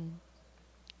 Amen.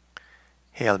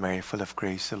 Hail Mary, full of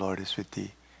grace, the Lord is with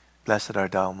thee. Blessed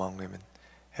art thou among women,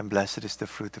 and blessed is the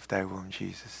fruit of thy womb,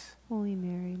 Jesus. Holy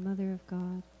Mary, Mother of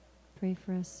God, pray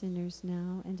for us sinners,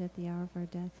 now and at the hour of our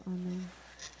death. Amen.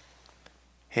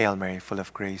 Hail Mary, full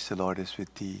of grace, the Lord is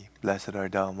with thee. Blessed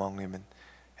art thou among women,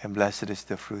 and blessed is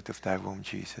the fruit of thy womb,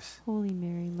 Jesus. Holy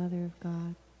Mary, Mother of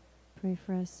God, pray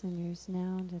for us sinners,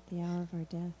 now and at the hour of our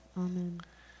death. Amen.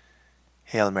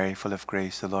 Hail Mary, full of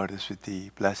grace, the Lord is with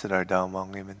thee. Blessed art thou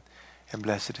among women, and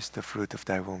blessed is the fruit of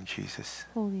thy womb, Jesus.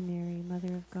 Holy Mary,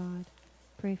 Mother of God,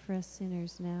 pray for us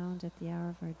sinners, now and at the hour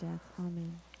of our death.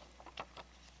 Amen.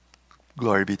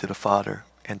 Glory be to the Father,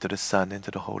 and to the Son, and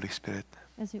to the Holy Spirit.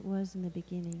 As it was in the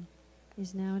beginning,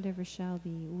 is now and ever shall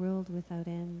be, world without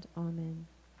end. Amen.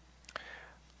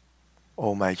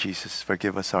 O my Jesus,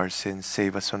 forgive us our sins,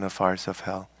 save us from the fires of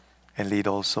hell, and lead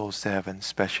all souls to heaven,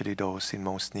 especially those in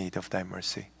most need of thy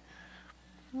mercy.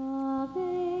 Ave,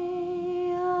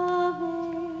 Ave,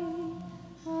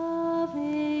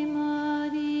 Ave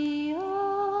Maria,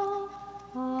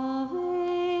 Ave,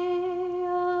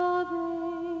 Ave,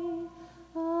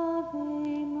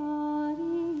 Ave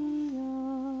Maria.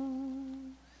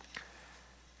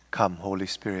 Come, Holy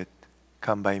Spirit,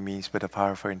 come by means by the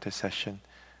powerful intercession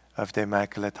of the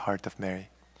Immaculate Heart of Mary,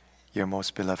 your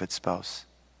most beloved spouse.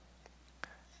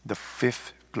 The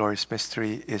fifth glorious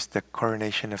mystery is the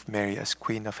coronation of Mary as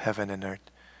Queen of heaven and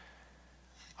earth.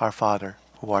 Our Father,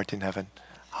 who art in heaven,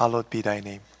 hallowed be thy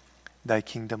name. Thy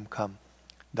kingdom come,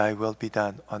 thy will be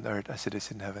done on earth as it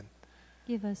is in heaven.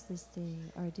 Give us this day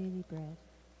our daily bread,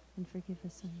 and forgive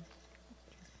us our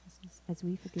trespasses, as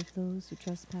we forgive those who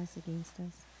trespass against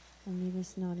us. And lead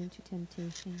us not into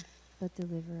temptation, but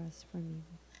deliver us from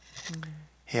evil. Amen.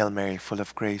 Hail Mary, full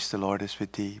of grace, the Lord is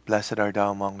with thee. Blessed art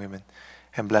thou among women,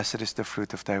 and blessed is the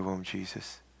fruit of thy womb,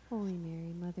 Jesus. Holy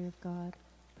Mary, Mother of God,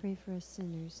 pray for us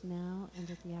sinners, now and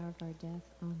at the hour of our death.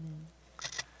 Amen.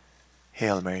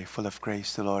 Hail Mary, full of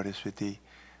grace, the Lord is with thee.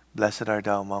 Blessed art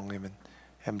thou among women,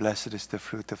 and blessed is the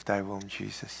fruit of thy womb,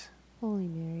 Jesus. Holy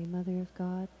Mary, Mother of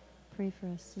God, pray for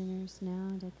us sinners, now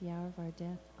and at the hour of our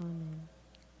death. Amen.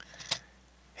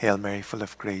 Hail Mary, full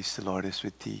of grace, the Lord is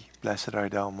with thee. Blessed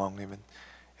art thou among women,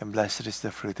 and blessed is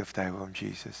the fruit of thy womb,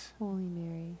 Jesus. Holy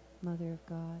Mary, Mother of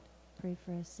God, pray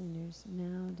for us sinners, now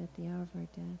and at the hour of our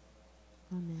death.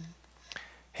 Amen.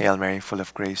 Hail Mary, full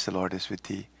of grace, the Lord is with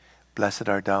thee. Blessed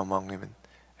art thou among women,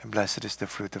 and blessed is the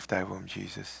fruit of thy womb,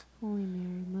 Jesus. Holy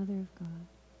Mary, Mother of God,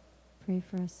 pray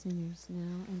for us sinners,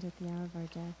 now and at the hour of our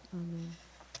death. Amen.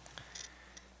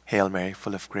 Hail Mary,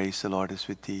 full of grace, the Lord is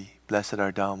with thee. Blessed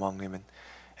art thou among women,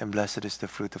 and blessed is the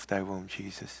fruit of thy womb,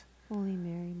 Jesus. Holy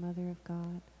Mary, Mother of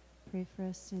God, pray for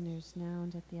us sinners, now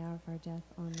and at the hour of our death.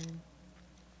 Amen.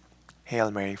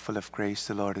 Hail Mary, full of grace,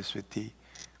 the Lord is with thee.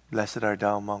 Blessed art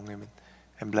thou among women,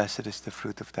 and blessed is the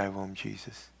fruit of thy womb,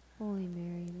 Jesus. Holy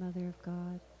Mary, Mother of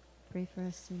God, pray for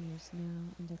us sinners,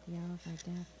 now and at the hour of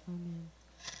our death. Amen.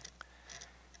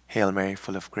 Hail Mary,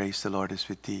 full of grace, the Lord is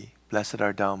with thee. Blessed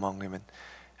art thou among women,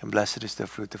 and blessed is the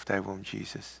fruit of thy womb,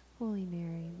 Jesus. Holy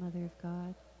Mary, Mother of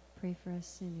God, pray for us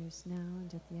sinners, now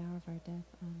and at the hour of our death.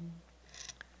 Amen.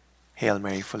 Hail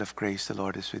Mary, full of grace, the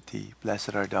Lord is with thee.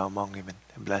 Blessed art thou among women,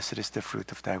 and blessed is the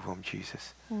fruit of thy womb,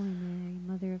 Jesus. Holy Mary,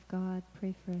 Mother of God,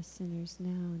 pray for us sinners, now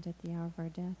and at the hour of our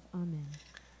death. Amen.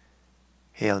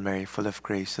 Hail Mary, full of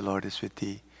grace, the Lord is with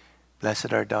thee.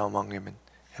 Blessed art thou among women,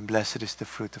 and blessed is the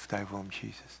fruit of thy womb,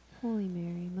 Jesus. Holy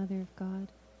Mary, Mother of God,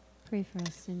 pray for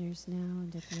us sinners, now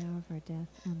and at the hour of our death.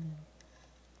 Amen.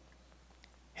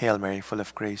 Hail Mary, full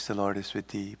of grace, the Lord is with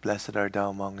thee. Blessed art thou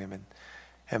among women,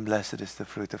 and blessed is the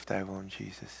fruit of thy womb,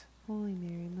 Jesus. Holy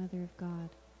Mary, Mother of God,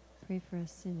 pray for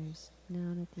us sinners, now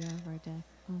and at the hour of our death.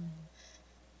 Amen.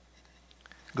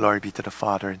 Glory be to the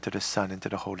Father, and to the Son, and to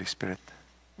the Holy Spirit.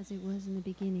 As it was in the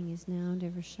beginning, is now, and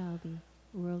ever shall be,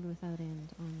 world without end.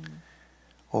 Amen.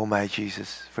 O my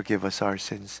Jesus, forgive us our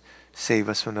sins, save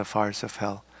us from the fires of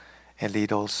hell, and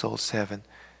lead all souls to heaven,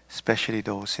 especially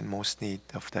those in most need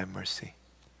of thy mercy.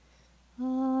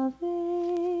 Ave,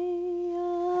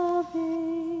 Ave,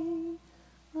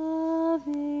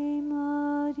 Ave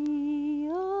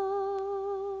Maria.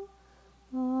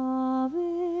 Ave,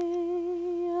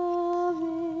 Ave,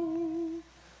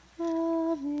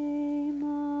 Ave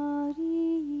Maria.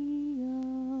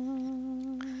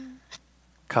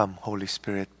 Come, Holy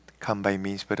Spirit, come by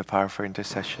means by the powerful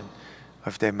intercession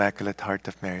of the Immaculate Heart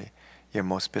of Mary, your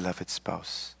most beloved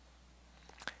spouse.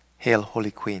 Hail,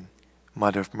 Holy Queen,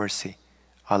 Mother of Mercy,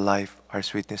 our life, our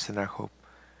sweetness, and our hope.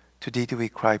 To thee do we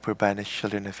cry, poor banished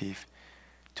children of Eve.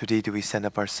 To thee do we send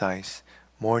up our sighs,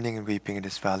 mourning and weeping in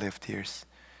this valley of tears.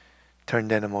 Turn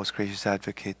then, O most gracious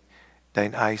Advocate,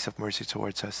 thine eyes of mercy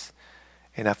towards us,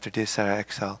 and after this our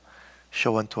exile,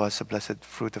 show unto us the blessed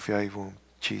fruit of thy womb,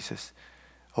 Jesus.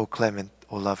 O clement,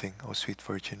 O loving, O sweet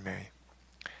Virgin Mary.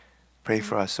 Pray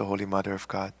for us, O Holy Mother of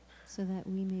God, so that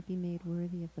we may be made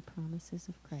worthy of the promises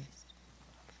of Christ.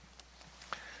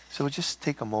 So just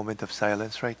take a moment of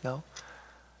silence right now,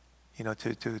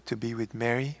 to be with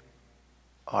Mary,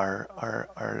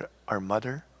 our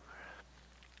mother.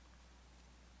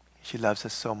 She loves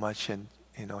us so much, and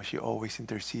she always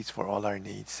intercedes for all our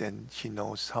needs, and she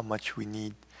knows how much we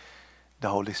need the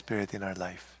Holy Spirit in our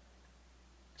life.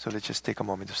 So let's just take a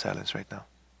moment of silence right now.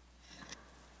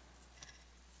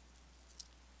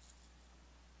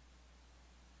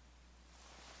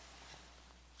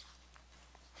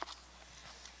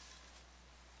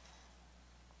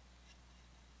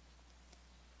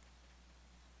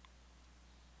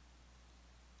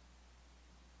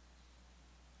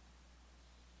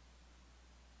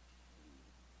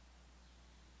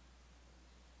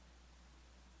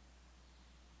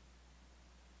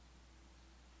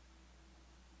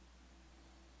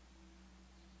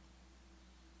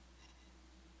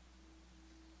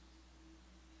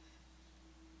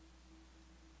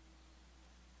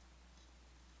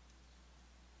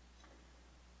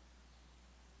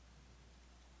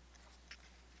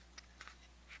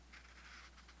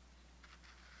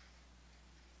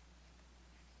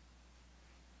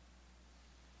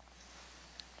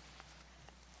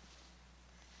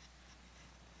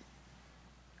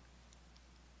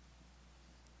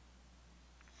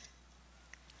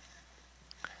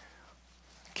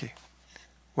 Okay.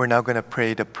 We're now going to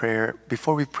pray the prayer.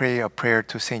 Before we pray a prayer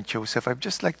to St. Joseph, I'd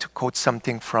just like to quote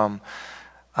something from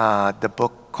the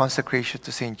book Consecration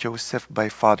to St. Joseph by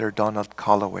Father Donald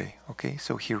Calloway. Okay,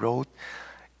 so he wrote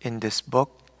in this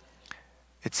book,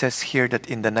 it says here that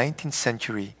in the 19th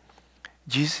century,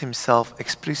 Jesus himself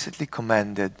explicitly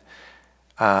commanded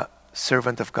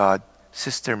servant of God,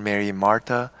 Sister Mary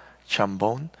Martha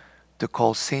Chambon, to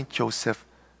call St. Joseph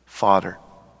Father.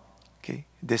 Okay,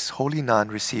 this holy nun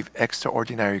received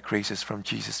extraordinary graces from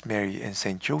Jesus, Mary, and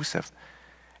St. Joseph,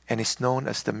 and is known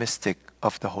as the mystic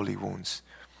of the holy wounds.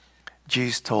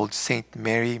 Jesus told St.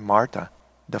 Mary Martha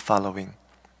the following: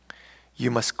 "You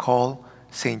must call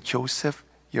St. Joseph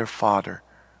your father,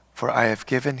 for I have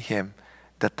given him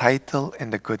the title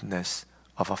and the goodness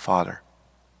of a father."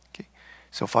 Okay.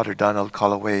 So Father Donald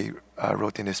Calloway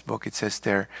wrote in his book, it says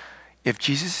there, if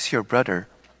Jesus is your brother,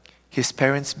 his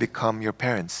parents become your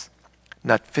parents.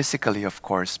 Not physically, of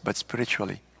course, but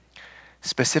spiritually.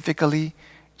 Specifically,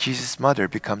 Jesus' mother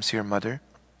becomes your mother.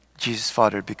 Jesus'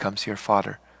 father becomes your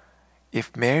father.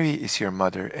 If Mary is your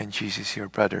mother and Jesus your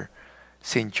brother,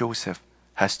 St. Joseph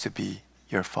has to be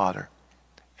your father.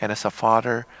 And as a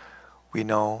father, we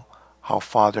know how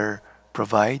Father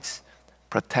provides,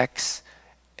 protects,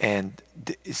 and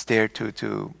is there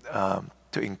to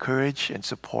encourage and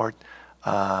support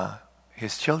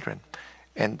his children.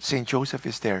 And St. Joseph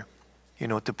is there,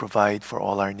 to provide for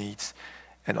all our needs,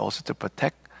 and also to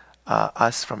protect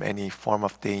us from any form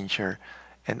of danger,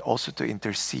 and also to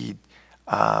intercede,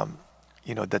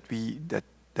 that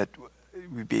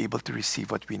we be able to receive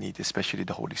what we need, especially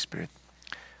the Holy Spirit.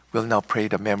 We'll now pray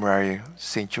the Memorare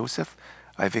St. Joseph.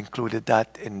 I've included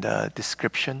that in the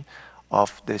description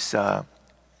of this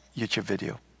YouTube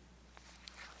video.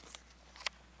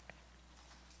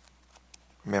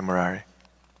 Memorare.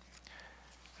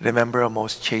 Remember, O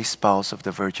most chaste spouse of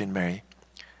the Virgin Mary,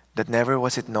 that never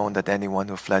was it known that anyone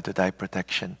who fled to thy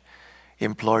protection,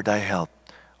 implored thy help,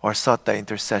 or sought thy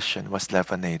intercession was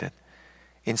left unaided.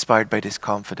 Inspired by this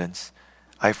confidence,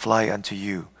 I fly unto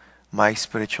you, my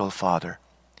spiritual Father,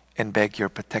 and beg your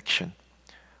protection.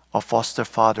 O foster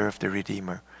Father of the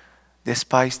Redeemer,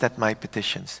 despise not my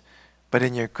petitions, but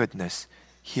in your goodness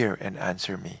hear and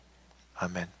answer me.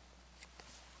 Amen.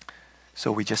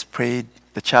 So we just prayed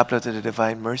the Chaplet of the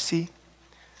Divine Mercy,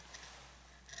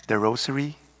 the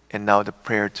Rosary, and now the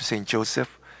prayer to Saint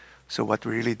Joseph. So what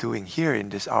we're really doing here in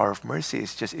this hour of mercy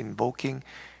is just invoking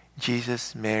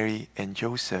Jesus, Mary, and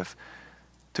Joseph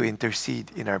to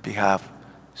intercede in our behalf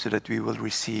so that we will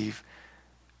receive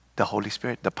the Holy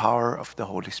Spirit, the power of the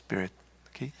Holy Spirit.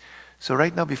 Okay? So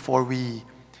right now, before we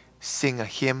sing a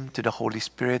hymn to the Holy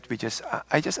Spirit,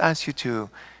 I just ask you to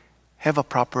have a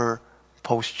proper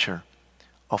posture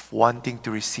of wanting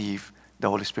to receive the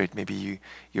Holy Spirit. Maybe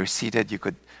you're seated, you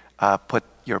could put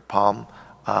your palm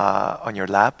on your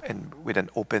lap and with an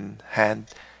open hand,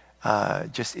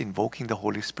 just invoking the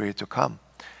Holy Spirit to come.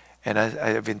 And as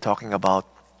I've been talking about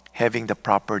having the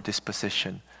proper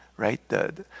disposition, right?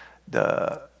 The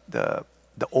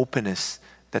openness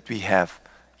that we have.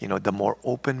 You know, the more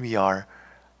open we are,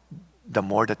 the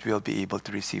more that we'll be able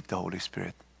to receive the Holy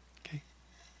Spirit. Okay?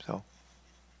 So.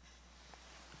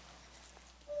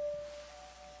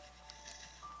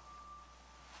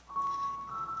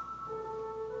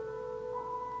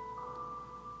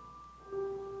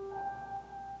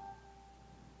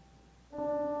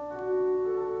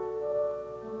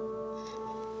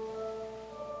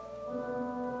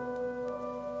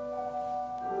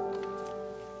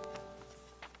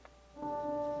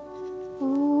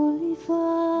 Holy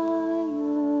fire,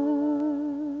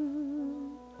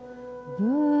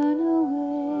 burn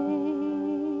away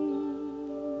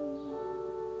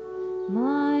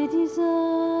my desire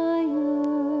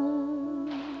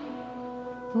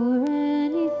for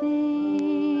anything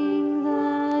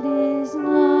that is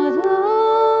not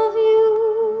of you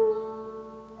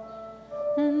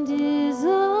and is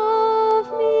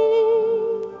of me.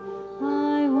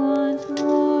 I want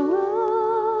more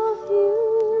of you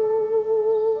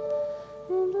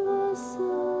and less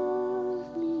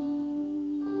of me.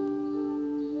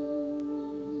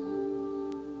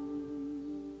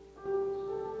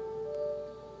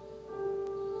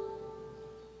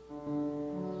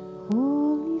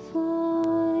 Holy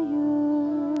fire,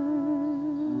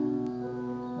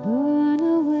 burn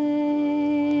away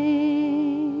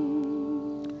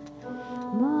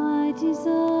my desire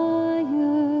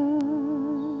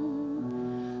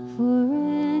for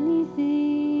anything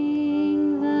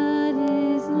that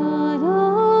is not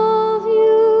of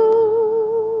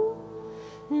you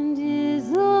and is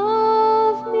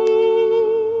of me.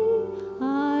 I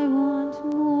want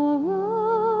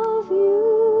more of you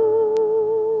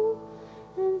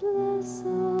and less of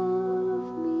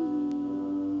me.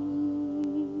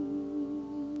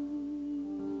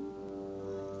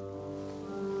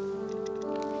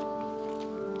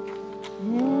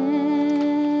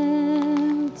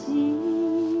 Empty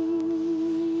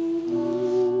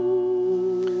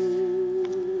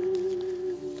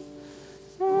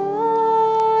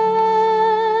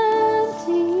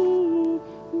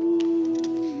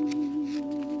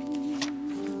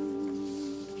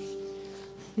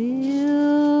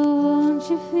won't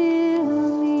you fill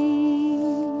me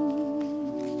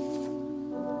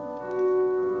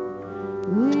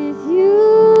with you,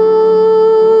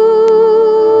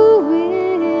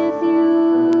 with you,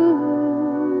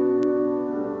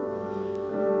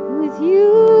 with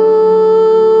you.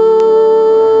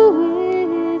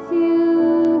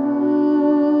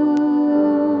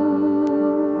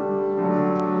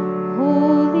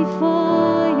 Holy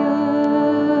fire,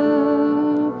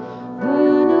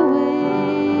 burn away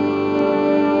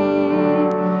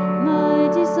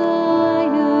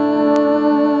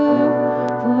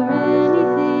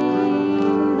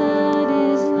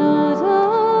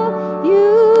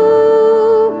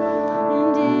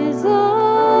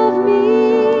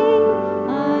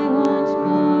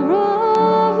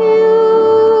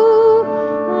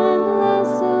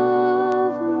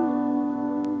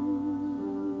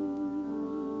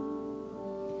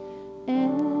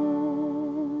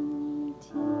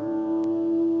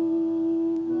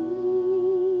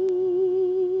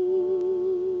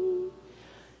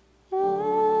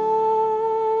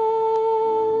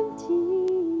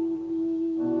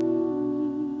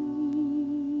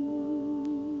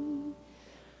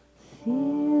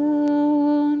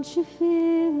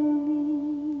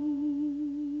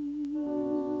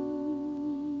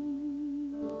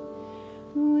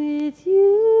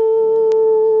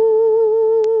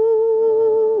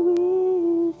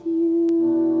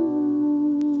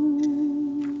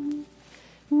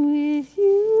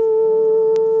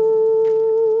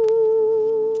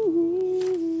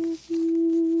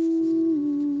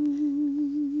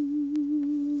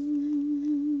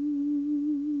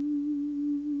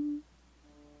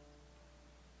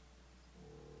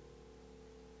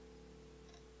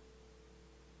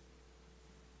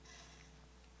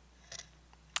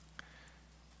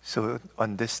So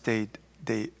on this day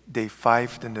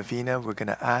 5, the Novena, we're going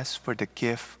to ask for the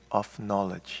gift of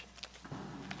knowledge.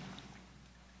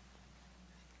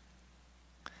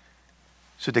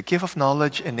 So the gift of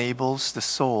knowledge enables the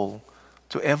soul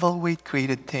to evaluate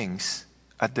created things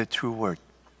at their true worth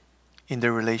in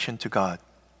their relation to God.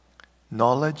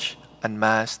 Knowledge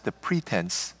unmasks the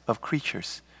pretense of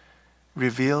creatures,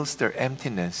 reveals their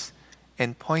emptiness,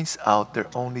 and points out their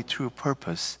only true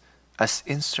purpose as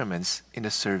instruments in the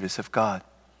service of God.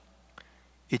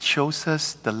 It shows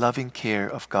us the loving care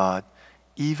of God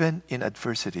even in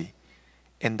adversity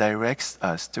and directs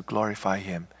us to glorify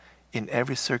Him in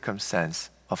every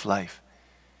circumstance of life.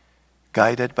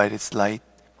 Guided by its light,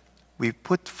 we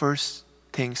put first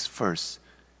things first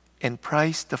and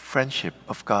prize the friendship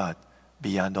of God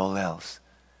beyond all else.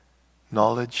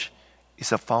 Knowledge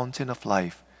is a fountain of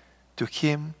life to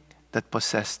him that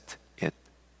possessed it.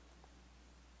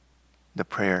 The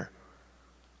prayer,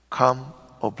 "Come,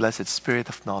 O blessed Spirit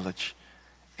of knowledge,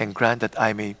 and grant that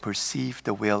I may perceive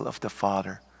the will of the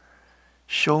Father.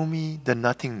 Show me the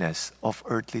nothingness of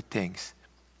earthly things,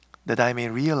 that I may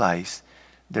realize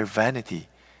their vanity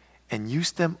and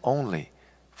use them only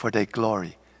for thy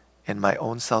glory and my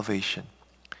own salvation,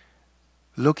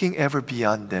 looking ever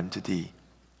beyond them to thee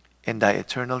and thy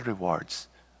eternal rewards.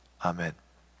 Amen."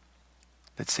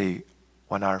 Let's say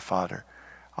one Our Father.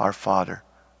 Our Father,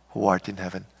 who art in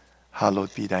heaven,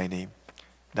 hallowed be thy name.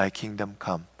 Thy kingdom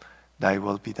come, thy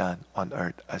will be done on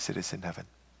earth as it is in heaven.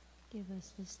 Give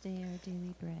us this day our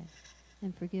daily bread,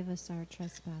 and forgive us our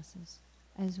trespasses,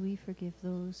 as we forgive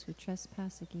those who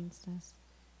trespass against us.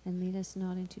 And lead us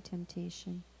not into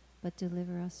temptation, but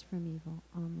deliver us from evil.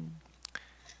 Amen.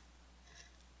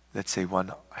 Let's say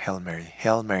one Hail Mary.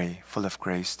 Hail Mary, full of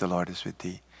grace, the Lord is with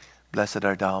thee. Blessed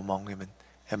art thou among women,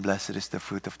 and blessed is the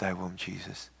fruit of thy womb,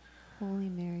 Jesus. Holy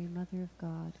Mary, Mother of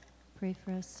God, pray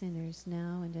for us sinners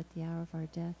now and at the hour of our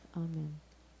death. Amen.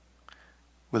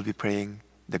 We'll be praying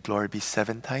the Glory Be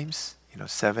 7 times.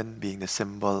 7 being the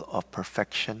symbol of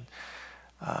perfection,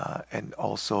 and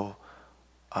also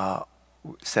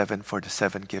 7 for the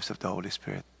 7 gifts of the Holy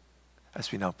Spirit.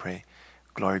 As we now pray,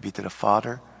 glory be to the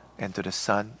Father, and to the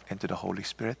Son, and to the Holy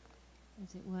Spirit.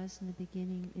 As it was in the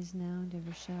beginning, is now, and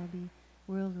ever shall be,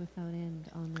 world without end.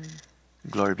 Amen.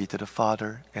 Glory be to the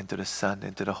Father, and to the Son,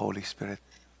 and to the Holy Spirit.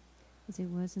 As it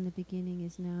was in the beginning,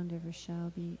 is now, and ever shall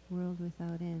be, world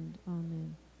without end.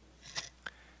 Amen.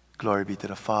 Glory be to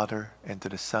the Father, and to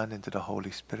the Son, and to the Holy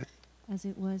Spirit. As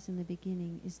it was in the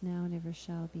beginning, is now, and ever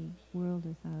shall be, world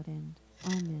without end.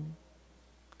 Amen.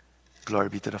 Glory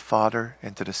be to the Father,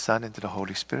 and to the Son, and to the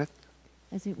Holy Spirit.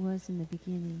 As it was in the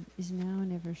beginning, is now,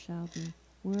 and ever shall be,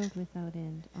 world without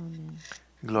end. Amen.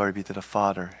 Glory be to the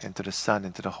Father, and to the Son,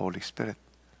 and to the Holy Spirit.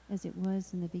 As it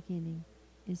was in the beginning,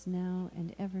 is now,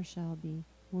 and ever shall be,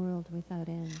 world without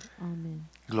end. Amen.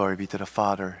 Glory be to the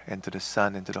Father, and to the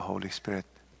Son, and to the Holy Spirit.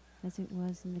 As it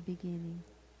was in the beginning,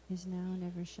 is now, and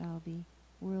ever shall be,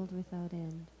 world without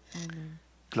end. Amen.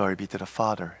 Glory be to the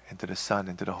Father, and to the Son,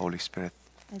 and to the Holy Spirit.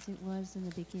 As it was in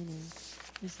the beginning,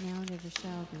 is now, and ever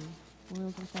shall be,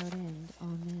 world without end.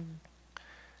 Amen.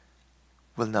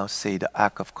 We'll now say the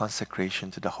act of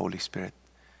consecration to the Holy Spirit.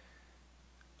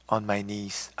 On my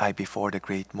knees, before the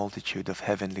great multitude of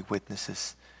heavenly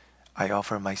witnesses, I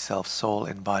offer myself, soul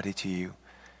and body to you,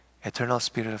 eternal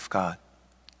Spirit of God.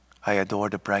 I adore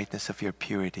the brightness of your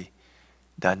purity,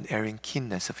 the unerring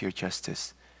keenness of your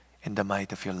justice, and the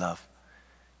might of your love.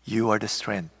 You are the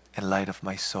strength and light of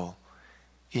my soul.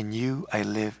 In you I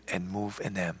live and move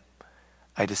and am.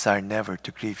 I desire never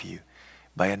to grieve you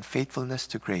by unfaithfulness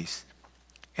to grace,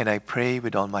 and I pray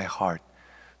with all my heart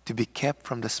to be kept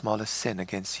from the smallest sin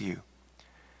against you.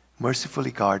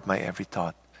 Mercifully guard my every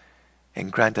thought,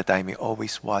 and grant that I may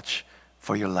always watch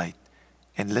for your light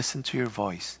and listen to your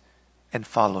voice and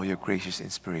follow your gracious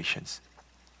inspirations.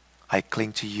 I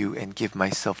cling to you and give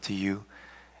myself to you,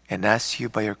 and ask you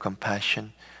by your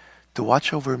compassion to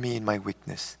watch over me in my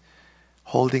weakness,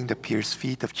 holding the pierced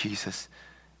feet of Jesus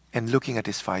and looking at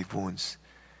his 5 wounds,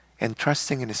 and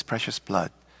trusting in his precious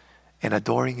blood, and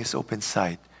adoring his open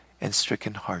side and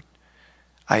stricken heart.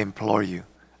 I implore you,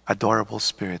 adorable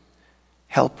Spirit,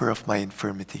 helper of my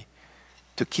infirmity,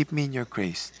 to keep me in your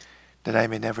grace, that I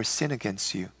may never sin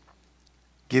against you.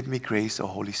 Give me grace, O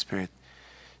Holy Spirit,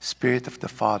 Spirit of the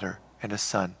Father and the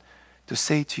Son, to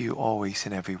say to you always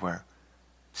and everywhere,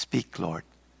 Speak, Lord,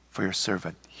 for your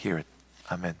servant heareth.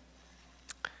 Amen.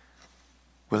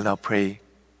 We'll now pray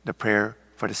the prayer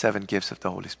for the 7 gifts of the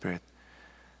Holy Spirit.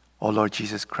 O Lord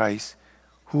Jesus Christ,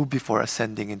 who before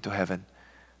ascending into heaven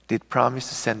did promise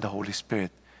to send the Holy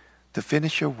Spirit to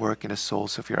finish your work in the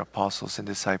souls of your apostles and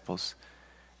disciples,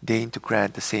 deign to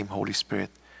grant the same Holy Spirit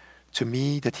to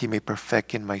me, that he may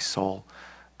perfect in my soul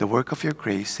the work of your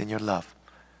grace and your love.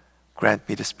 Grant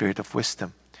me the spirit of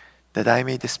wisdom, that I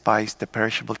may despise the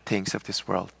perishable things of this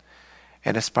world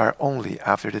and aspire only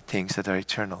after the things that are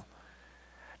eternal.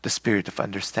 The spirit of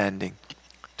understanding,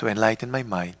 to enlighten my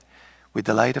mind with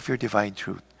the light of your divine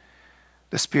truth.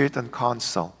 The spirit of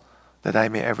counsel, that I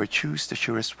may ever choose the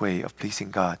surest way of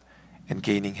pleasing God and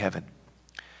gaining heaven.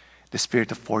 The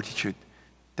spirit of fortitude,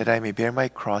 that I may bear my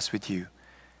cross with you,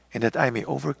 and that I may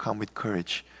overcome with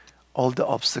courage all the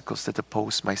obstacles that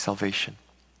oppose my salvation.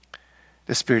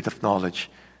 The spirit of knowledge,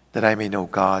 that I may know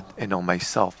God and know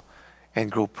myself,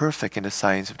 and grow perfect in the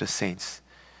science of the saints.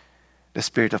 The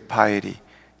spirit of piety,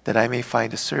 that I may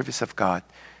find the service of God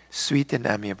sweet and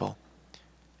amiable.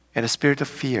 And the spirit of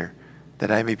fear,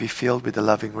 that I may be filled with a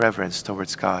loving reverence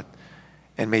towards God,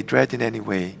 and may dread in any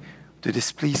way to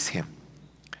displease him.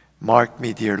 Mark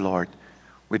me, dear Lord,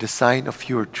 with the sign of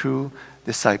your true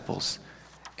disciples,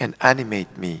 and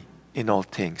animate me in all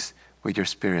things with your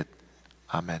Spirit.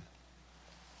 Amen.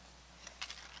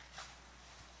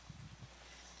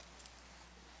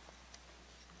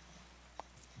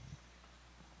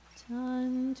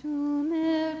 Tantum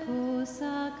ergo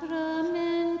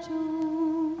sacramentum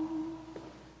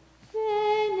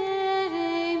veneremur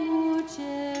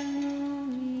cernumi,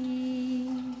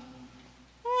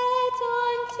 et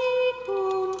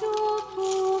antiquum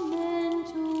documentum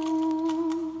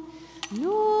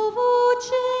novo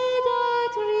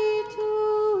cedat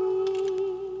ritui,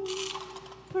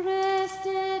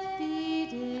 prestet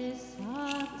fides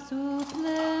ac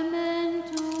supplementum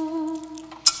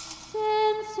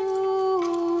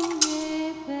sensum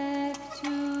effectui.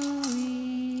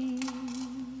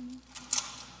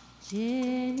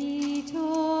 Genitori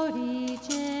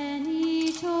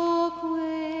genitoque,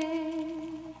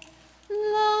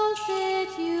 lauset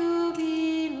jubilatio,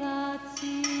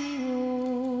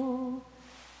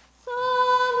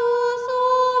 salus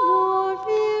honor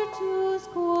virtus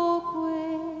quoque,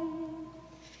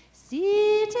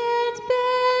 sit et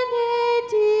benedictio,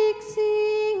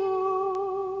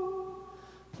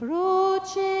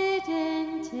 procedente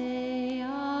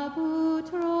ab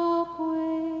utroque,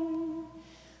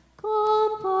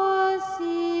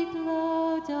 composit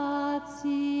laudatio.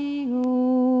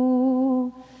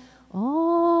 Amen.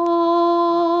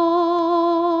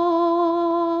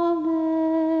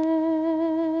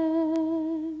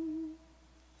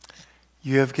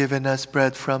 You have given us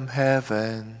bread from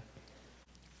heaven,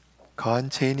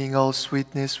 containing all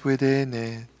sweetness within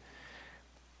it.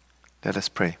 Let us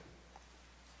pray.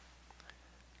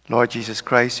 Lord Jesus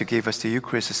Christ, you gave us the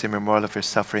Eucharist as a memorial of your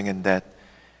suffering and death.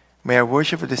 May our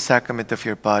worship of the sacrament of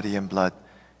your body and blood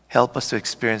help us to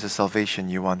experience the salvation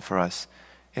you won for us,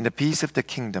 in the peace of the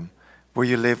kingdom, where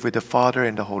you live with the Father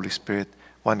and the Holy Spirit,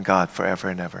 one God, forever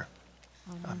and ever.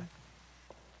 Amen.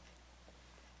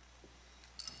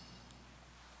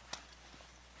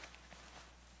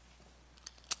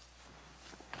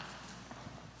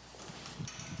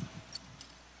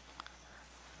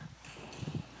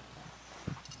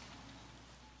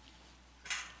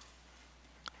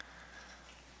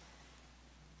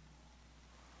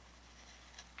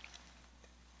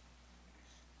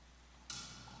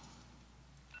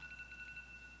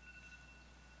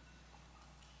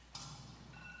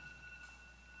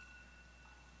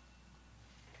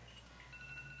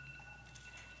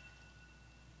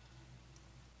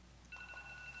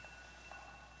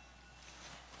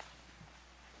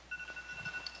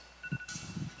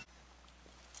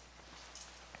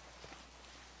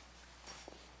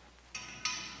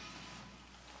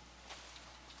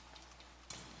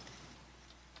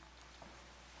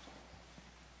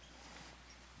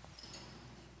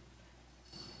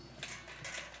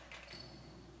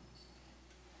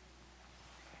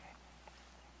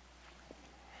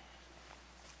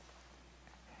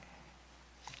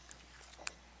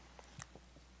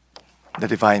 The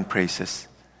divine praises.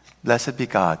 Blessed be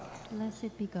God.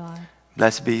 Blessed be God.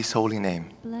 Blessed be his holy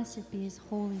name. Blessed be his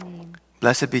holy name.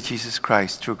 Blessed be Jesus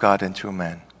Christ, true God and true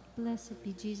man. Blessed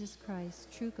be Jesus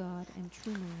Christ, true God and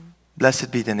true man.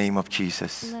 Blessed be the name of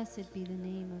Jesus. Blessed be the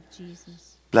name of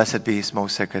Jesus. Blessed be his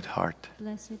most sacred heart.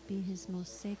 Blessed be his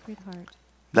most sacred heart.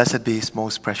 Blessed be his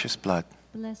most precious blood.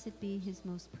 Blessed be his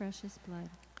most precious blood.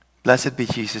 Blessed be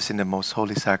Jesus in the most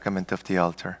holy sacrament of the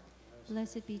altar.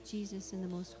 Blessed be Jesus in the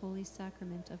most holy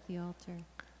sacrament of the altar.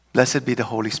 Blessed be the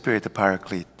Holy Spirit, the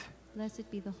Paraclete. Blessed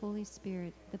be the Holy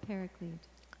Spirit, the Paraclete.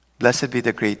 Blessed be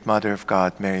the great Mother of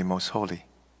God, Mary most holy.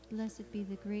 Blessed be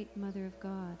the great Mother of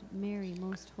God, Mary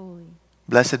most holy.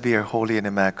 Blessed be her holy and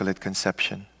immaculate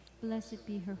conception. Blessed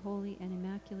be her holy and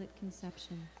immaculate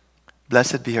conception.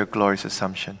 Blessed be her glorious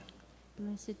Assumption.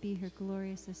 Blessed be her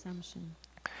glorious Assumption.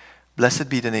 Blessed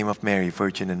be the name of Mary,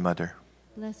 Virgin and Mother.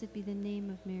 Blessed be the name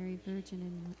of Mary, Virgin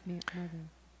and Mother.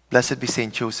 Blessed be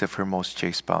Saint Joseph, her most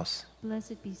chaste spouse.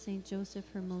 Blessed be Saint Joseph,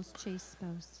 her most chaste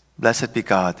spouse. Blessed be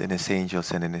God and his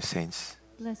angels and in his saints.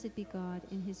 Blessed be God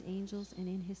in his angels and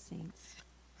in his saints.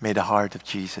 May the heart of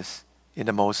Jesus, in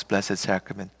the most blessed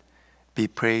sacrament, be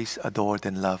praised, adored,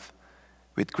 and loved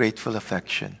with grateful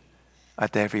affection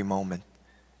at every moment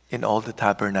in all the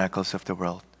tabernacles of the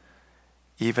world,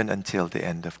 even until the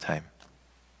end of time.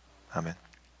 Amen.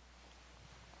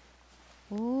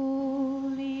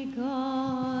 Holy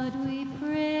God, we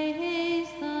praise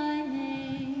thy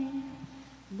name.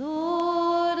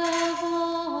 Lord of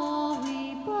all,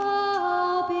 we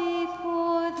bow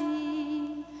before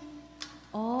thee.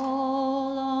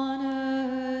 All on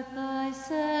earth thy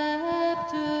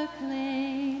scepter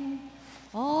claim.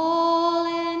 All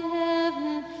in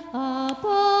heaven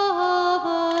above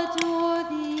adore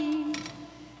thee.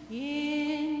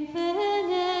 Infinite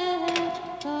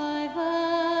thy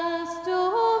vast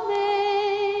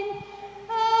domain,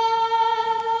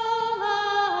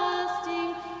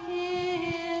 everlasting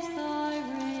is thy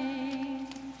reign.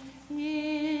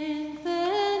 Infinite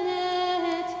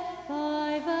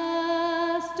thy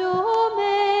vast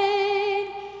domain,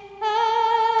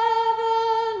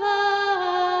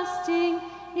 everlasting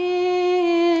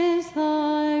is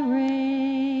thy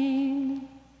reign.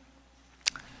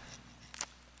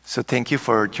 So thank you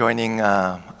for joining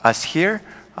us here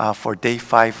for day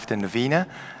 5 of the Novena.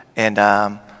 And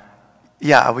I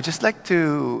would just like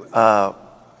to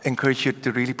encourage you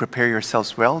to really prepare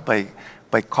yourselves well by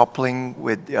coupling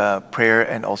with prayer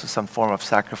and also some form of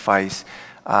sacrifice,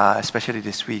 especially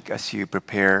this week as you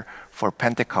prepare for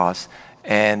Pentecost.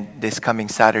 And this coming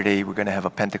Saturday, we're going to have a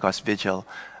Pentecost vigil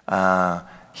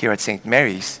here at St.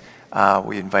 Mary's.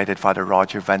 We invited Father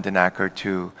Roger Vandenacker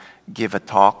to give a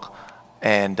talk.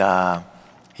 And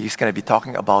he's going to be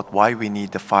talking about why we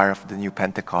need the fire of the new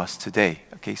Pentecost today.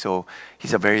 Okay, so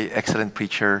he's a very excellent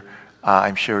preacher.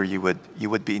 I'm sure you would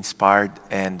be inspired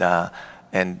and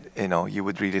you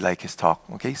would really like his talk.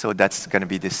 Okay, so that's going to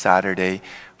be this Saturday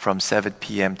from 7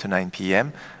 p.m. to 9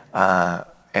 p.m.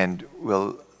 And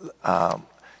we'll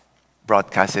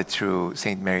broadcast it through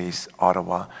St. Mary's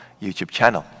Ottawa YouTube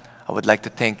channel. I would like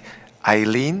to thank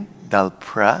Eileen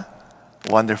Dalpra.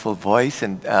 Wonderful voice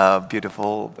and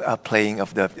beautiful playing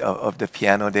of the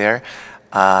piano there,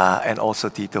 and also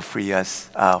Tito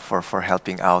Frias for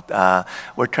helping out.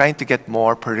 We're trying to get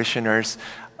more parishioners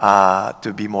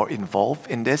to be more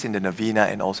involved in this, in the novena,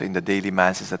 and also in the daily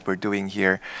masses that we're doing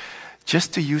here,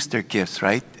 just to use their gifts.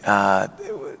 Right?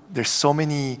 There's so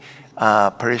many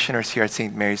parishioners here at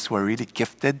St. Mary's who are really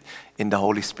gifted in the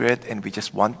Holy Spirit, and we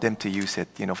just want them to use it,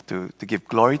 to give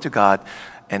glory to God,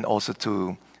 and also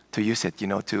to use it,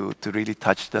 to really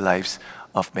touch the lives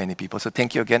of many people. So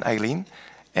thank you again, Eileen,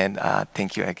 and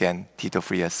thank you again, Tito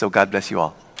Frias. So God bless you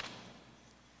all.